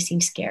they seem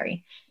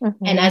scary.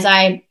 And as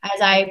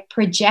I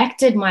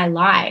projected my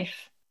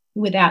life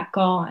without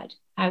God,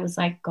 I was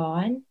like,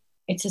 God,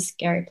 it's a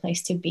scary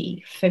place to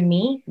be for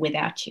me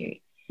without you.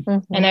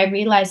 And I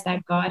realized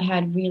that God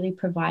had really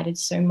provided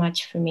so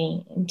much for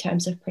me in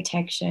terms of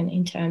protection,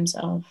 in terms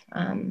of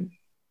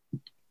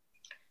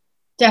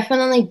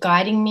definitely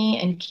guiding me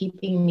and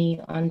keeping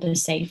me on the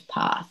safe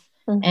path.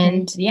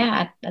 And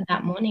yeah, at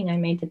that morning, I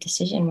made the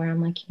decision where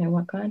I'm like, you know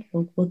what, God,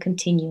 we'll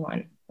continue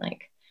on.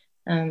 Like,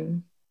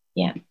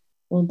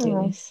 we'll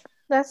do this.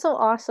 That's so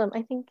awesome.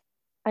 I think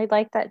I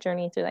like that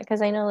journey through that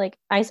because I know like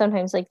I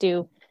sometimes like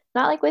do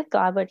not like with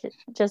God, but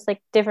just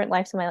like different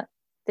lives in my life.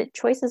 The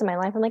choices in my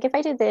life. I'm like, if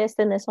I do this,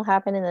 then this will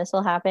happen and this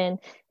will happen.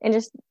 And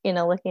just,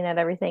 looking at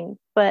everything.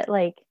 But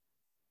like,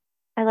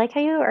 I like how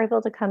you are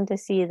able to come to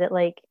see that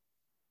like,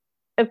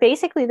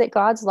 basically that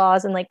God's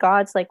laws and like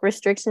God's like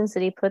restrictions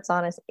that he puts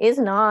on us is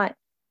not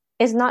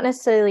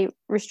necessarily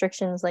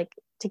restrictions like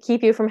to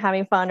keep you from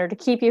having fun or to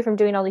keep you from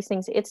doing all these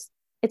things. It's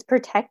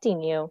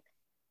protecting you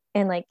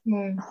and like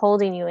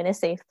holding you in a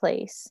safe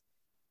place.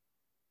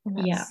 And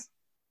that's,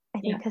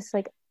 I think because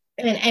like,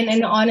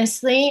 and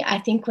honestly, I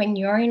think when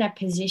you're in a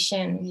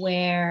position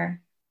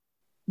where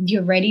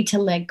you're ready to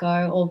let go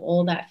of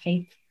all that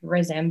faith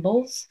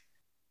resembles.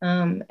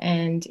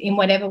 And in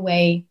whatever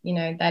way,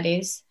 that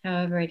is,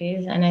 however it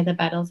is. I know the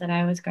battles that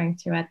I was going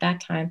through at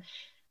that time,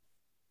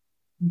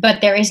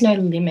 but there is no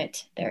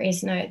limit. There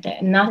is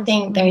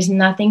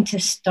nothing to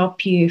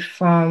stop you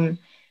from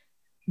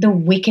the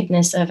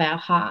wickedness of our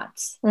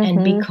hearts.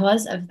 And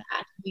because of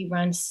that, we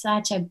run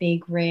such a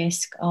big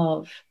risk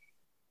of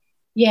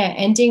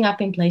ending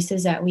up in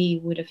places that we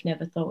would have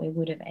never thought we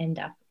would have end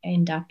up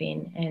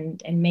in,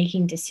 and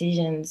making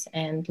decisions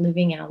and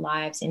living our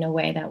lives in a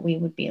way that we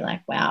would be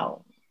like,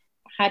 wow,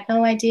 I had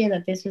no idea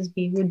that this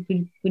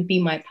would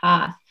be my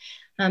path.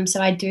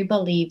 So I do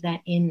believe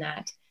that in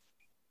that,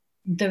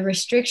 the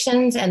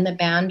restrictions and the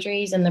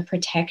boundaries and the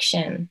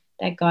protection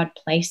that God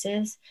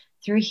places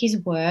through his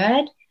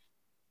word,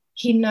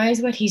 he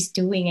knows what he's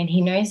doing, and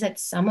he knows that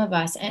some of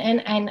us,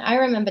 and I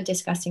remember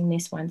discussing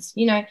this once,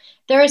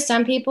 there are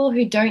some people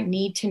who don't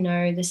need to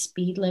know the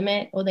speed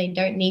limit, or they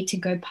don't need to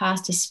go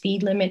past a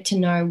speed limit to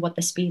know what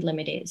the speed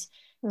limit is.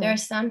 There are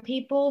some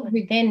people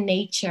who their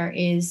nature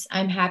is,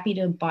 I'm happy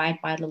to abide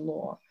by the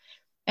law.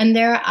 And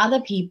there are other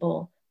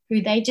people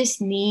who they just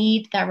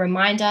need that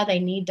reminder. They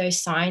need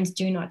those signs,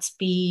 do not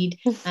speed.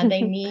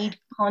 They need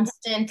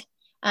constant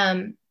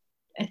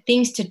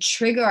things to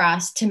trigger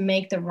us to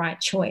make the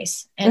right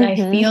choice. And I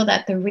feel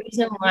that the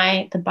reason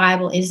why the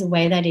Bible is the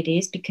way that it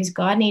is, because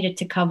God needed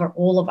to cover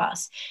all of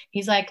us.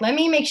 He's like, let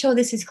me make sure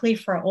this is clear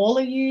for all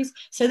of you,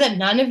 so that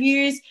none of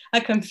you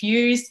are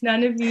confused.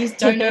 None of you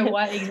don't know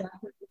what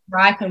exactly is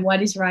right and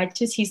what is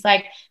righteous. He's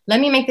like,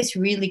 let me make this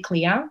really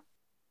clear.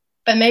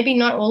 But maybe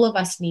not all of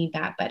us need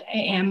that. But I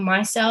am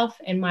myself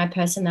and my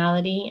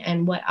personality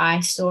and what I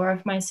saw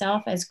of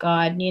myself as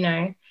God,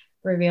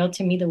 revealed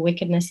to me the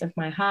wickedness of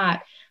my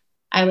heart.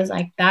 I was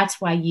like, that's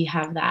why you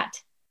have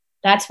that.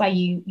 That's why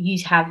you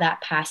have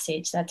that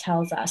passage that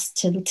tells us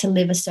to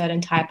live a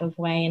certain type of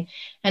way.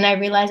 And I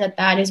realized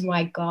that is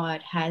why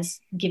God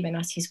has given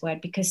us his word,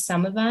 because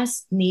some of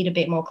us need a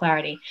bit more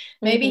clarity.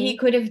 Maybe he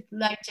could have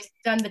just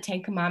done the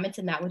 10 commandments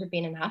and that would have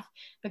been enough.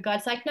 But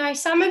God's like, no,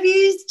 some of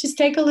you just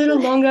take a little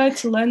longer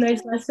to learn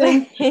those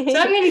lessons. So I'm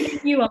going to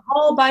give you a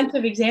whole bunch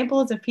of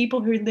examples of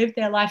people who lived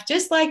their life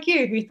just like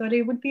you, who thought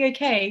it would be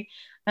okay.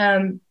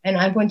 And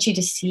I want you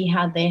to see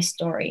how their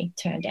story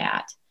turned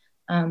out.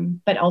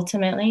 But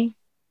ultimately,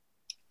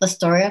 the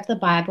story of the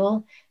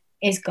Bible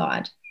is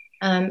God.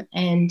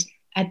 And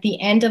at the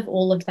end of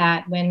all of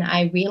that, when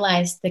I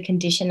realized the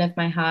condition of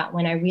my heart,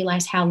 when I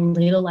realized how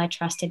little I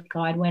trusted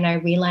God, when I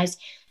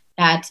realized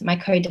that my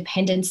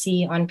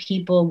codependency on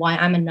people, why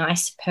I'm a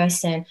nice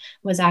person,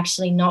 was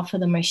actually not for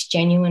the most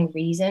genuine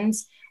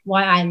reasons.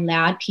 Why I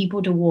allowed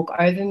people to walk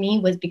over me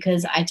was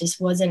because I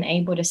just wasn't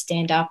able to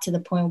stand up to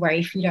the point where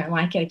if you don't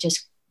like it,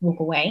 just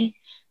walk away.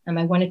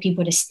 I wanted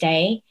people to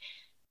stay.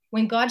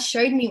 When God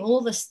showed me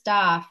all the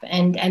stuff,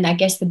 and I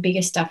guess the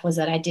biggest stuff was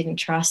that I didn't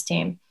trust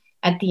him.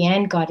 At the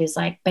end, God is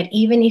like, but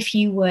even if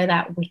you were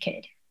that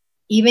wicked,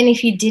 even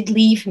if you did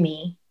leave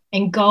me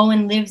and go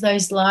and live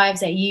those lives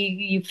that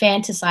you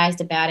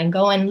fantasized about, and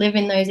go and live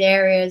in those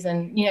areas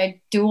and,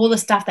 do all the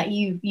stuff that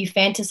you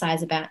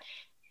fantasize about,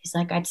 he's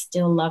like, I'd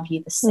still love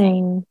you the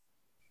same.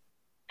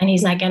 And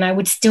he's like, and I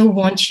would still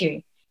want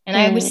you, and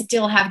I would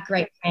still have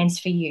great plans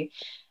for you.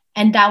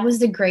 And that was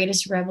the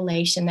greatest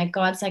revelation, that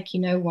God's like,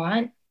 you know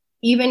what?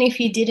 Even if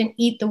you didn't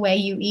eat the way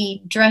you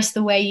eat, dress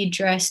the way you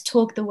dress,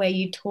 talk the way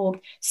you talk,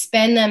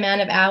 spend the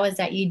amount of hours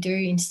that you do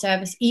in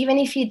service, even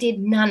if you did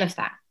none of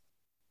that,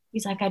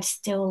 he's like, I'd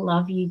still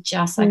love you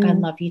just like I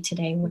love you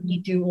today when you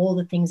do all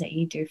the things that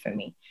you do for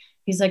me.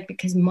 He's like,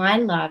 because my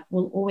love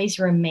will always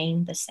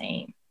remain the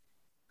same.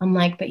 I'm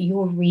like, but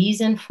your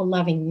reason for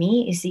loving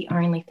me is the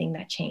only thing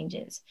that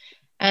changes.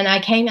 And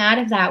I came out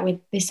of that with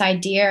this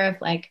idea of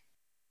like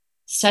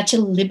such a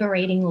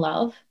liberating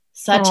love,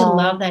 such a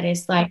love that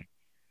is like,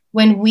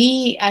 when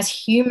we as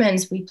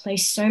humans, we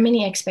place so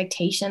many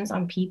expectations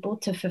on people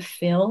to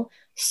fulfill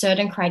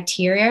certain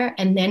criteria,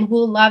 and then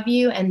we'll love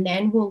you, and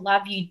then we'll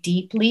love you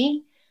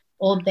deeply,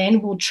 or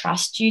then we'll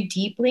trust you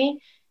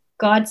deeply.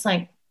 God's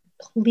like,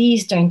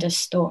 please don't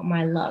distort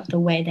my love the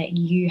way that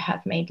you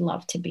have made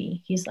love to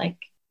be. He's like,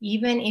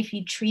 even if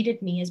you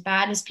treated me as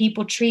bad as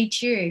people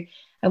treat you,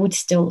 I would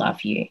still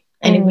love you,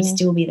 and it would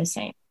still be the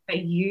same.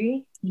 But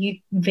you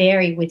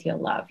vary with your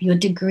love. Your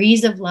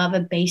degrees of love are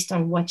based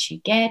on what you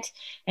get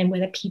and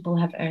whether people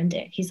have earned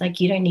it. He's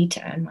like, you don't need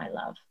to earn my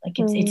love. Like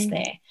it's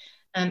there.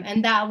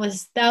 And that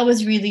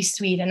was really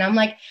sweet. And I'm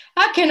like,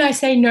 how can I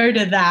say no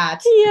to that?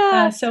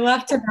 Yeah. So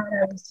after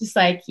that, I was just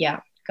like,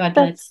 yeah, God,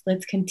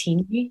 let's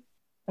continue,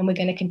 and we're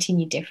going to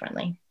continue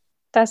differently.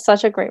 That's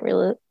such a great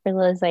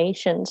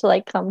realization to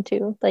like come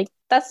to. Like,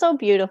 that's so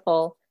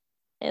beautiful.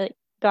 Like,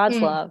 God's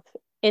love.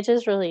 It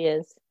just really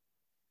is.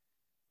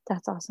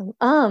 That's awesome.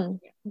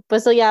 But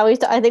so yeah,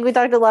 I think we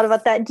talked a lot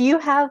about that. Do you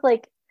have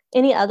like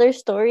any other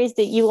stories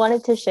that you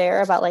wanted to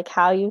share about like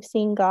how you've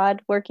seen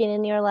God working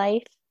in your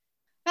life?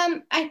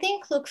 I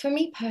think, look, for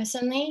me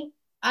personally,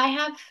 I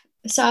have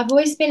So I've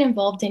always been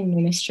involved in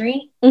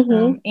ministry,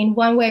 Mm-hmm. in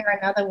one way or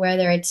another,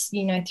 whether it's,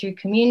 through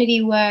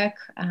community work,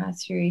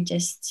 through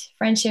just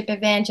friendship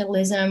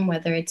evangelism,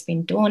 whether it's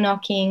been door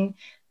knocking,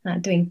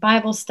 doing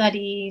Bible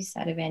studies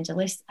at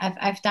evangelist.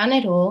 I've done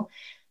it all.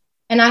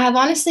 And I have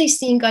honestly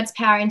seen God's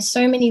power in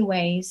so many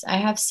ways. I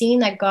have seen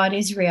that God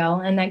is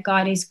real and that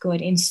God is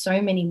good in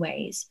so many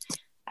ways.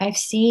 I've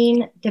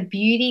seen the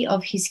beauty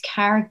of his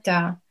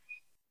character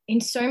in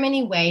so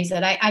many ways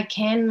that I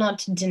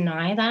cannot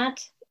deny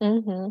that.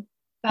 Mm-hmm.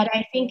 But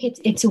I think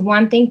it's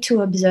one thing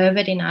to observe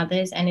it in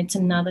others, and it's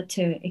another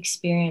to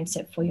experience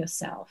it for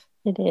yourself.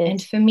 It And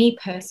is. for me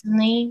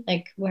personally,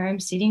 like where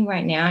I'm sitting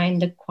right now in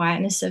the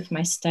quietness of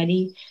my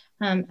study,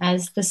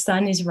 as the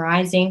sun is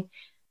rising,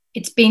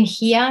 it's been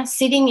here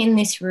sitting in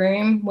this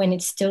room when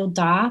it's still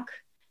dark,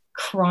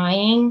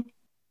 crying,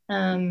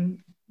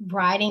 um,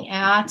 writing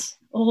out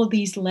all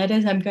these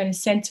letters I'm going to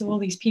send to all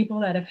these people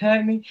that have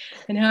hurt me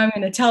and how I'm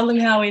going to tell them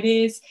how it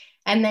is.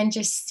 And then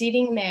just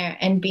sitting there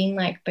and being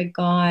like, but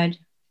God,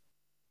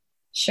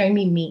 show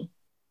me,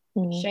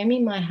 Mm-hmm. show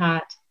me my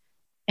heart,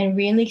 and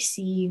really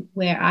see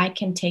where I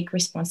can take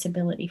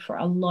responsibility for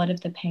a lot of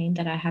the pain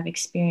that I have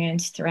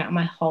experienced throughout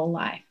my whole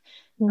life.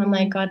 I'm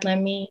like, God, let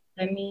me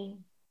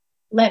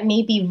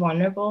be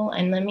vulnerable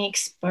and let me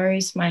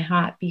expose my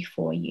heart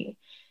before you,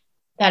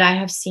 that I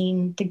have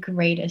seen the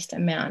greatest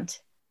amount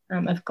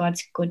of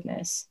God's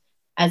goodness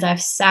as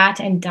I've sat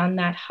and done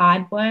that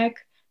hard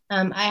work.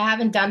 I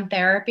haven't done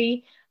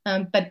therapy,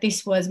 but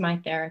this was my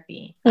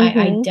therapy. I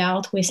Mm-hmm.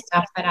 dealt with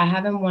stuff that I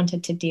haven't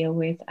wanted to deal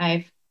with.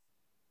 I've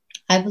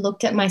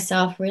looked at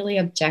myself really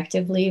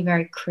objectively,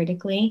 very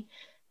critically,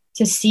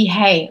 to see,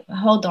 hey,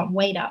 hold on,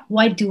 wait up.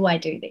 Why do I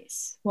do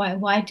this?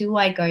 Why do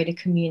I go to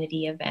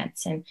community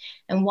events? And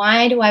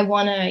why do I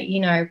want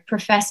to,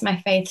 profess my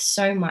faith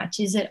so much?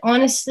 Is it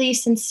honestly,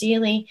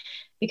 sincerely,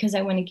 because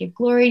I want to give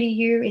glory to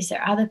you? Is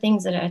there other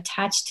things that are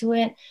attached to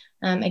it?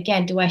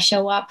 Again, do I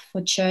show up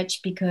for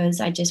church because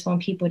I just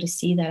want people to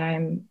see that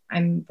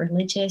I'm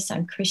religious,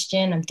 I'm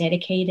Christian, I'm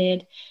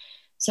dedicated?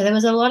 So there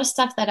was a lot of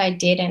stuff that I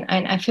did.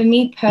 And for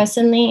me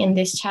personally, in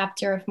this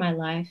chapter of my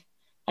life,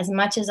 as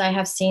much as I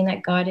have seen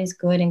that God is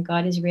good and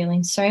God is real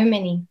in so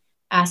many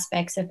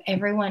aspects of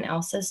everyone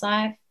else's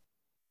life,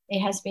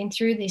 it has been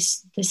through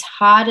this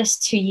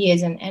hardest 2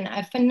 years. And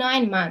for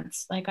 9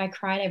 months, like I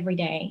cried every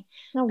day.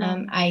 Oh,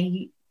 wow.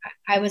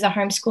 I was a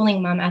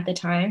homeschooling mom at the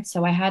time.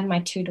 So I had my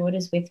two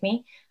daughters with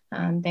me.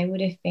 They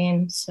would have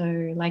been so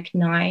like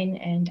 9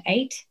 and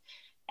 8.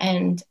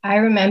 And I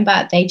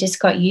remember they just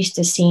got used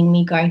to seeing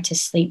me going to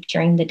sleep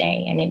during the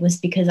day. And it was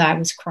because I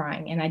was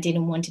crying and I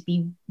didn't want to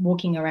be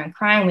walking around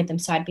crying with them.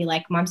 So I'd be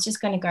like, Mom's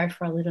just going to go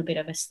for a little bit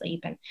of a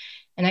sleep. And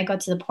I got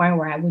to the point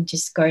where I would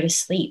just go to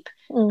sleep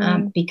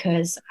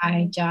because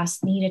I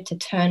just needed to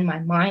turn my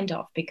mind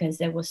off because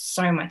there was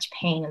so much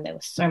pain and there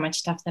was so much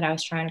stuff that I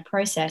was trying to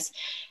process.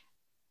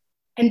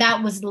 And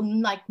that was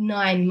like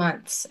 9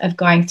 months of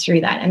going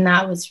through that. And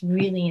that was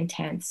really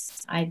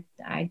intense. I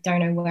don't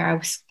know where I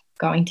was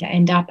going to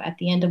end up at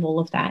the end of all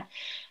of that.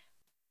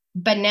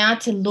 But now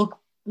to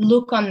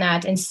look on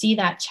that and see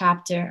that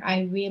chapter,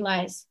 I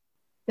realize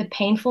the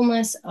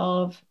painfulness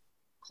of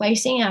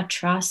placing our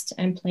trust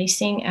and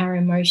placing our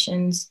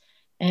emotions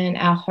and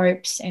our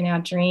hopes and our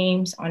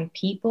dreams on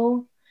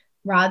people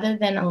rather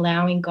than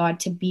allowing God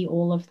to be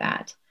all of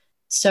that.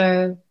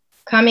 So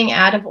coming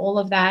out of all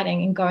of that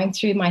and going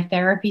through my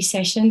therapy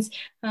sessions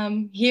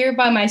here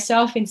by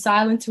myself in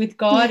silence with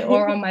God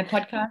or on my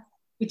podcast,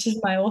 which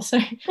is my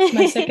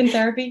second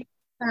therapy.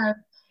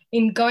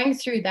 In going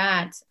through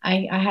that,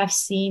 I have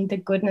seen the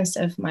goodness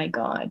of my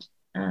God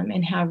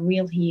and how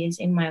real he is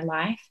in my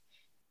life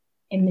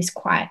in this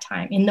quiet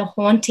time, in the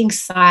haunting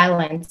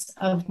silence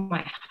of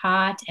my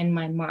heart and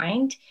my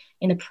mind,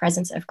 in the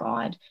presence of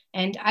God.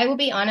 And I will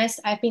be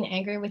honest, I've been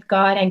angry with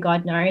God, and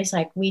God knows,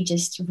 like, we're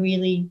just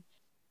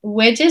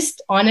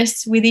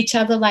honest with each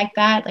other like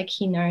that. Like,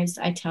 he knows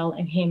I tell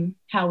him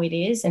how it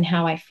is and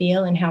how I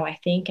feel and how I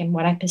think and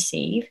what I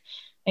perceive.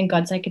 And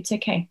God's like, it's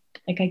okay.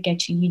 Like, I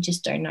get you. You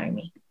just don't know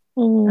me.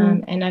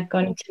 And I've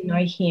gotten to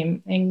know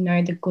him and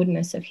know the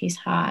goodness of his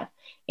heart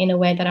in a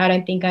way that I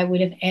don't think I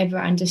would have ever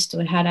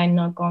understood had I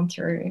not gone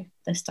through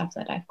the stuff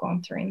that I've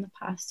gone through in the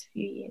past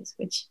few years,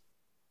 which,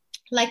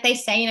 like they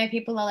say,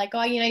 people are like,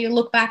 oh, you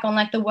look back on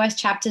like the worst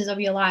chapters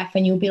of your life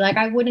and you'll be like,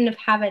 I wouldn't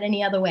have it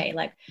any other way.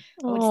 Like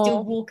I would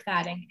still walk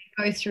that and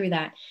go through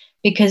that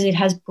because it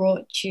has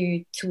brought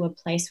you to a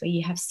place where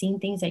you have seen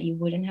things that you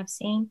wouldn't have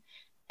seen.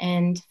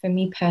 And for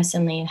me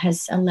personally, it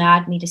has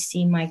allowed me to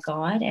see my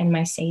God and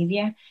my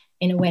Savior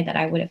in a way that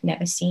I would have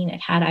never seen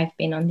it had I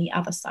been on the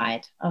other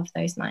side of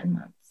those 9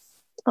 months.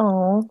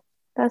 Oh,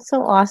 that's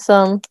so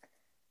awesome.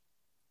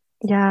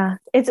 Yeah,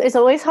 it's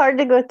always hard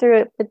to go through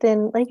it, but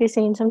then, like you're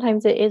saying,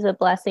 sometimes it is a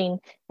blessing,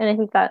 and I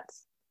think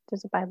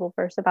there's a Bible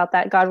verse about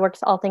that. God works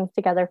all things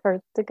together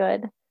for the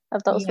good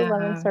of those who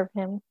love and serve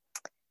Him.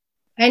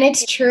 And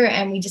it's true,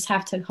 and we just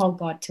have to hold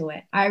God to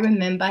it. I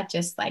remember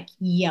just like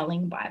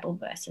yelling Bible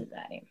verses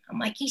at him. I'm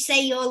like, you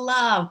say you're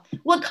love.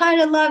 What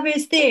kind of love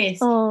is this?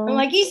 Oh. I'm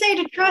like, you say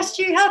to trust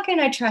you. How can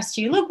I trust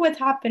you? Look what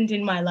happened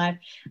in my life.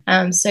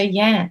 So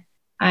yeah,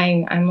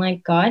 I'm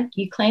like, God,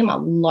 you claim a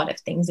lot of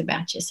things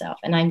about yourself,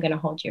 and I'm going to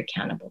hold you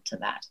accountable to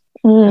that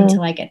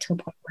until I get to a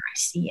point where I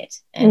see it.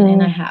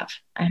 And I have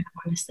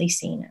honestly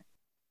seen it.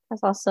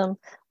 That's awesome.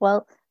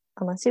 Well,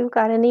 unless you've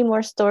got any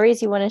more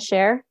stories you want to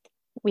share,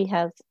 we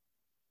have.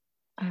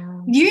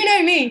 You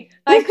know me.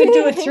 I could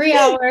do a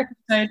 3-hour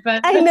episode,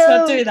 but let's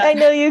not do that. I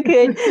know you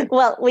could.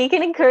 Well, we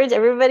can encourage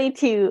everybody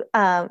to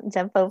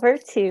jump over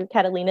to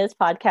Catalina's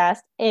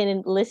podcast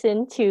and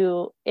listen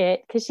to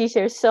it, because she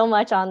shares so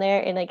much on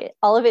there, and like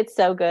all of it's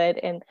so good.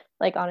 And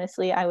like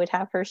honestly, I would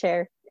have her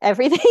share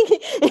everything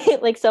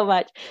like so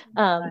much.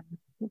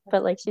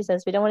 But like she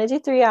says, we don't want to do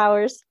 3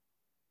 hours.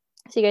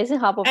 So you guys can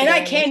hop over. And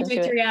I can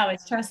do 3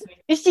 hours, trust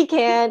me. She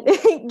can.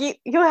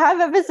 you have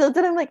episodes,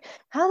 and I'm like,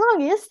 how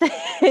long is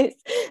this?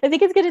 I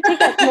think it's going to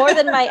take up more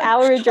than my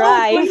hour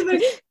drive.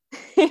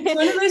 It's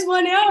one of those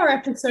 1 hour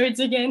episodes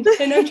again.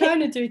 And I'm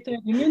trying to do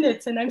 30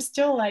 minutes, and I'm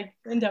still like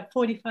end up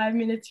 45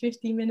 minutes,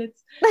 50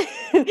 minutes.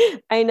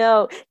 I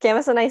know.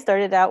 Camus and I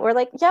started out, we're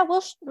like, yeah,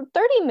 well,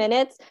 30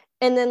 minutes.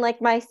 And then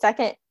like my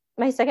second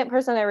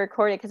person I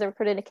recorded, because I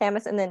recorded a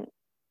Camus and then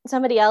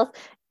somebody else,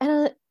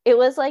 and it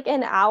was like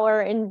an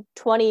hour and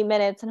 20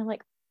 minutes. And I'm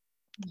like,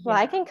 well,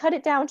 I can cut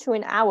it down to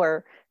an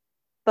hour,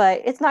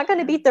 but it's not going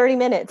to be 30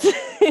 minutes.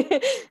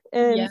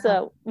 And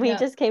so we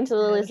just came to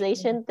the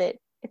realization that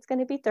it's going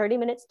to be 30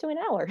 minutes to an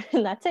hour,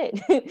 and that's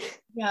it.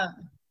 Yeah.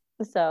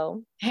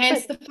 So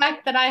hence the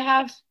fact that I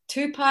have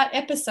 2-part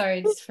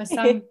episodes for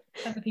some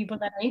of the people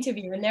that I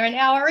interview, and they're an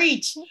hour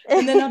each.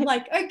 And then I'm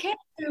like, okay,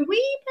 so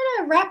we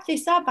better wrap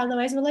this up,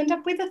 otherwise we'll end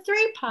up with a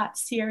 3-part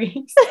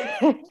series.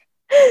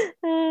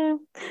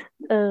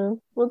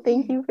 Well,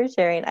 thank you for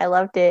sharing. I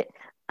loved it.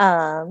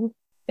 Thank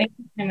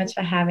you so much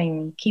for having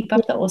me. Keep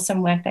up the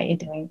awesome work that you're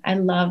doing. I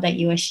love that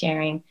you are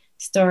sharing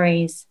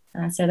stories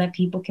so that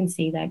people can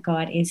see that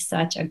God is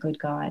such a good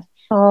God,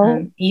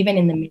 even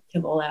in the midst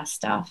of all our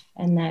stuff.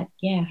 And that,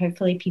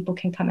 hopefully people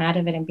can come out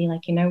of it and be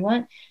like, you know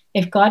what?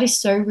 If God is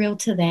so real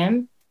to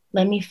them,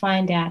 let me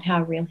find out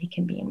how real he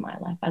can be in my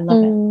life. I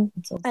love it.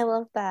 It's awesome. I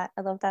love that.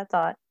 I love that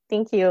thought.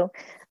 Thank you.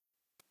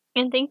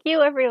 And thank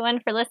you,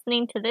 everyone, for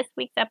listening to this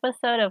week's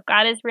episode of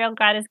God is Real,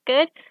 God is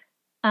Good.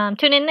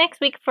 Tune in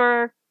next week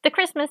for the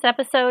Christmas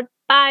episode.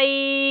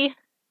 Bye!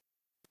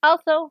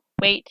 Also,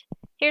 wait,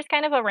 here's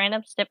kind of a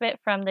random snippet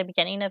from the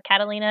beginning of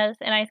Catalina's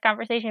and I's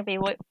conversation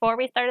before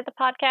we started the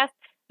podcast.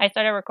 I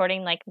started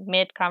recording like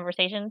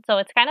mid-conversation, so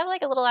it's kind of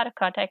like a little out of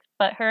context,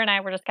 but her and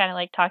I were just kind of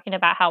like talking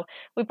about how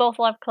we both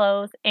love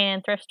clothes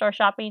and thrift store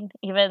shopping,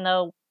 even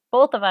though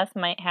both of us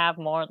might have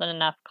more than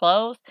enough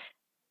clothes.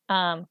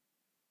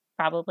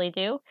 Probably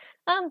do.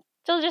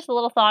 So just a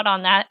little thought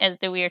on that as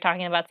that we were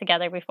talking about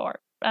together before.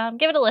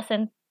 Give it a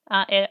listen,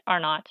 or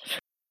not.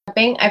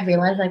 I've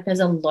realized like there's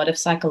a lot of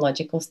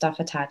psychological stuff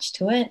attached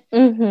to it.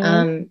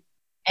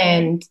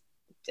 And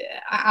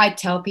I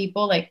tell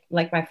people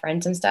like my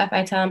friends and stuff,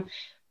 I tell them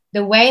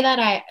the way that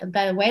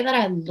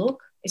I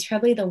look is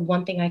probably the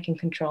one thing I can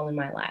control in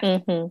my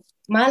life.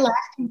 My life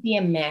can be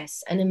a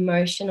mess, an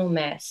emotional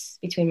mess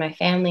between my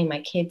family,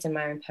 my kids, and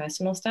my own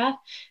personal stuff,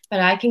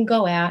 but I can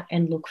go out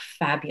and look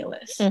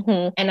fabulous.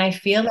 And I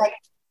feel like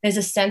there's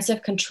a sense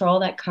of control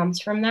that comes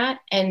from that.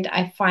 And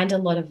I find a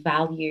lot of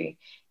value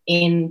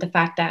in the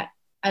fact that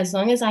as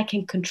long as I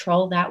can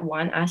control that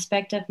one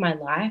aspect of my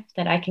life,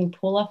 that I can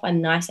pull off a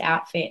nice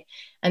outfit,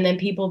 and then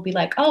people will be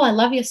like, oh, I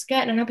love your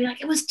skirt. And I'll be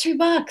like, it was $2.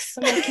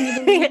 I'm like, can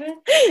you believe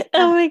it?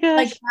 Oh my gosh.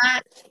 Like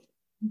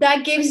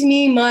that gives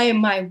me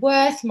my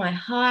worth, my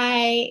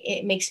high.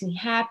 It makes me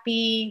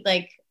happy.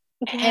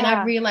 And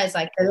I realize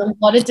like there's a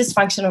lot of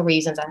dysfunctional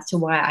reasons as to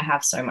why I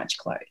have so much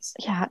clothes.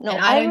 Yeah, no,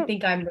 and I don't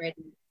think I'm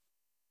ready.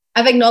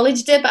 I've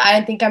acknowledged it, but I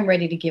don't think I'm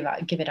ready to give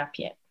it up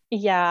yet.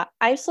 Yeah,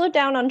 I've slowed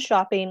down on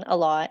shopping a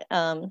lot,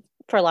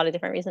 for a lot of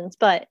different reasons,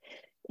 but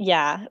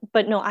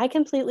no, I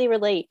completely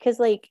relate, because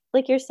like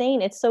you're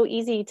saying, it's so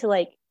easy to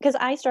like, because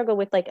I struggle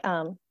with like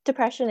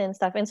depression and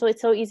stuff, and so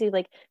it's so easy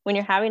like when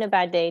you're having a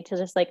bad day to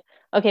just like,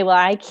 okay, well,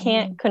 I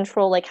can't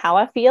control like how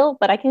I feel,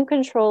 but I can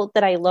control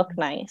that I look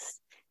nice.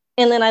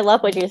 And then I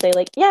love what you say,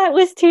 like, yeah, it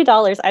was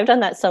 $2. I've done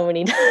that so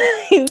many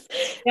times.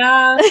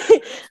 Yeah. I'm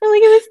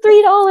like, it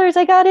was $3.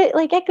 I got it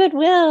like at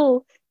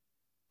Goodwill.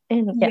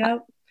 And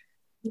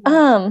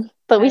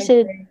but we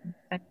should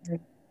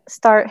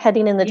start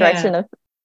heading in the direction of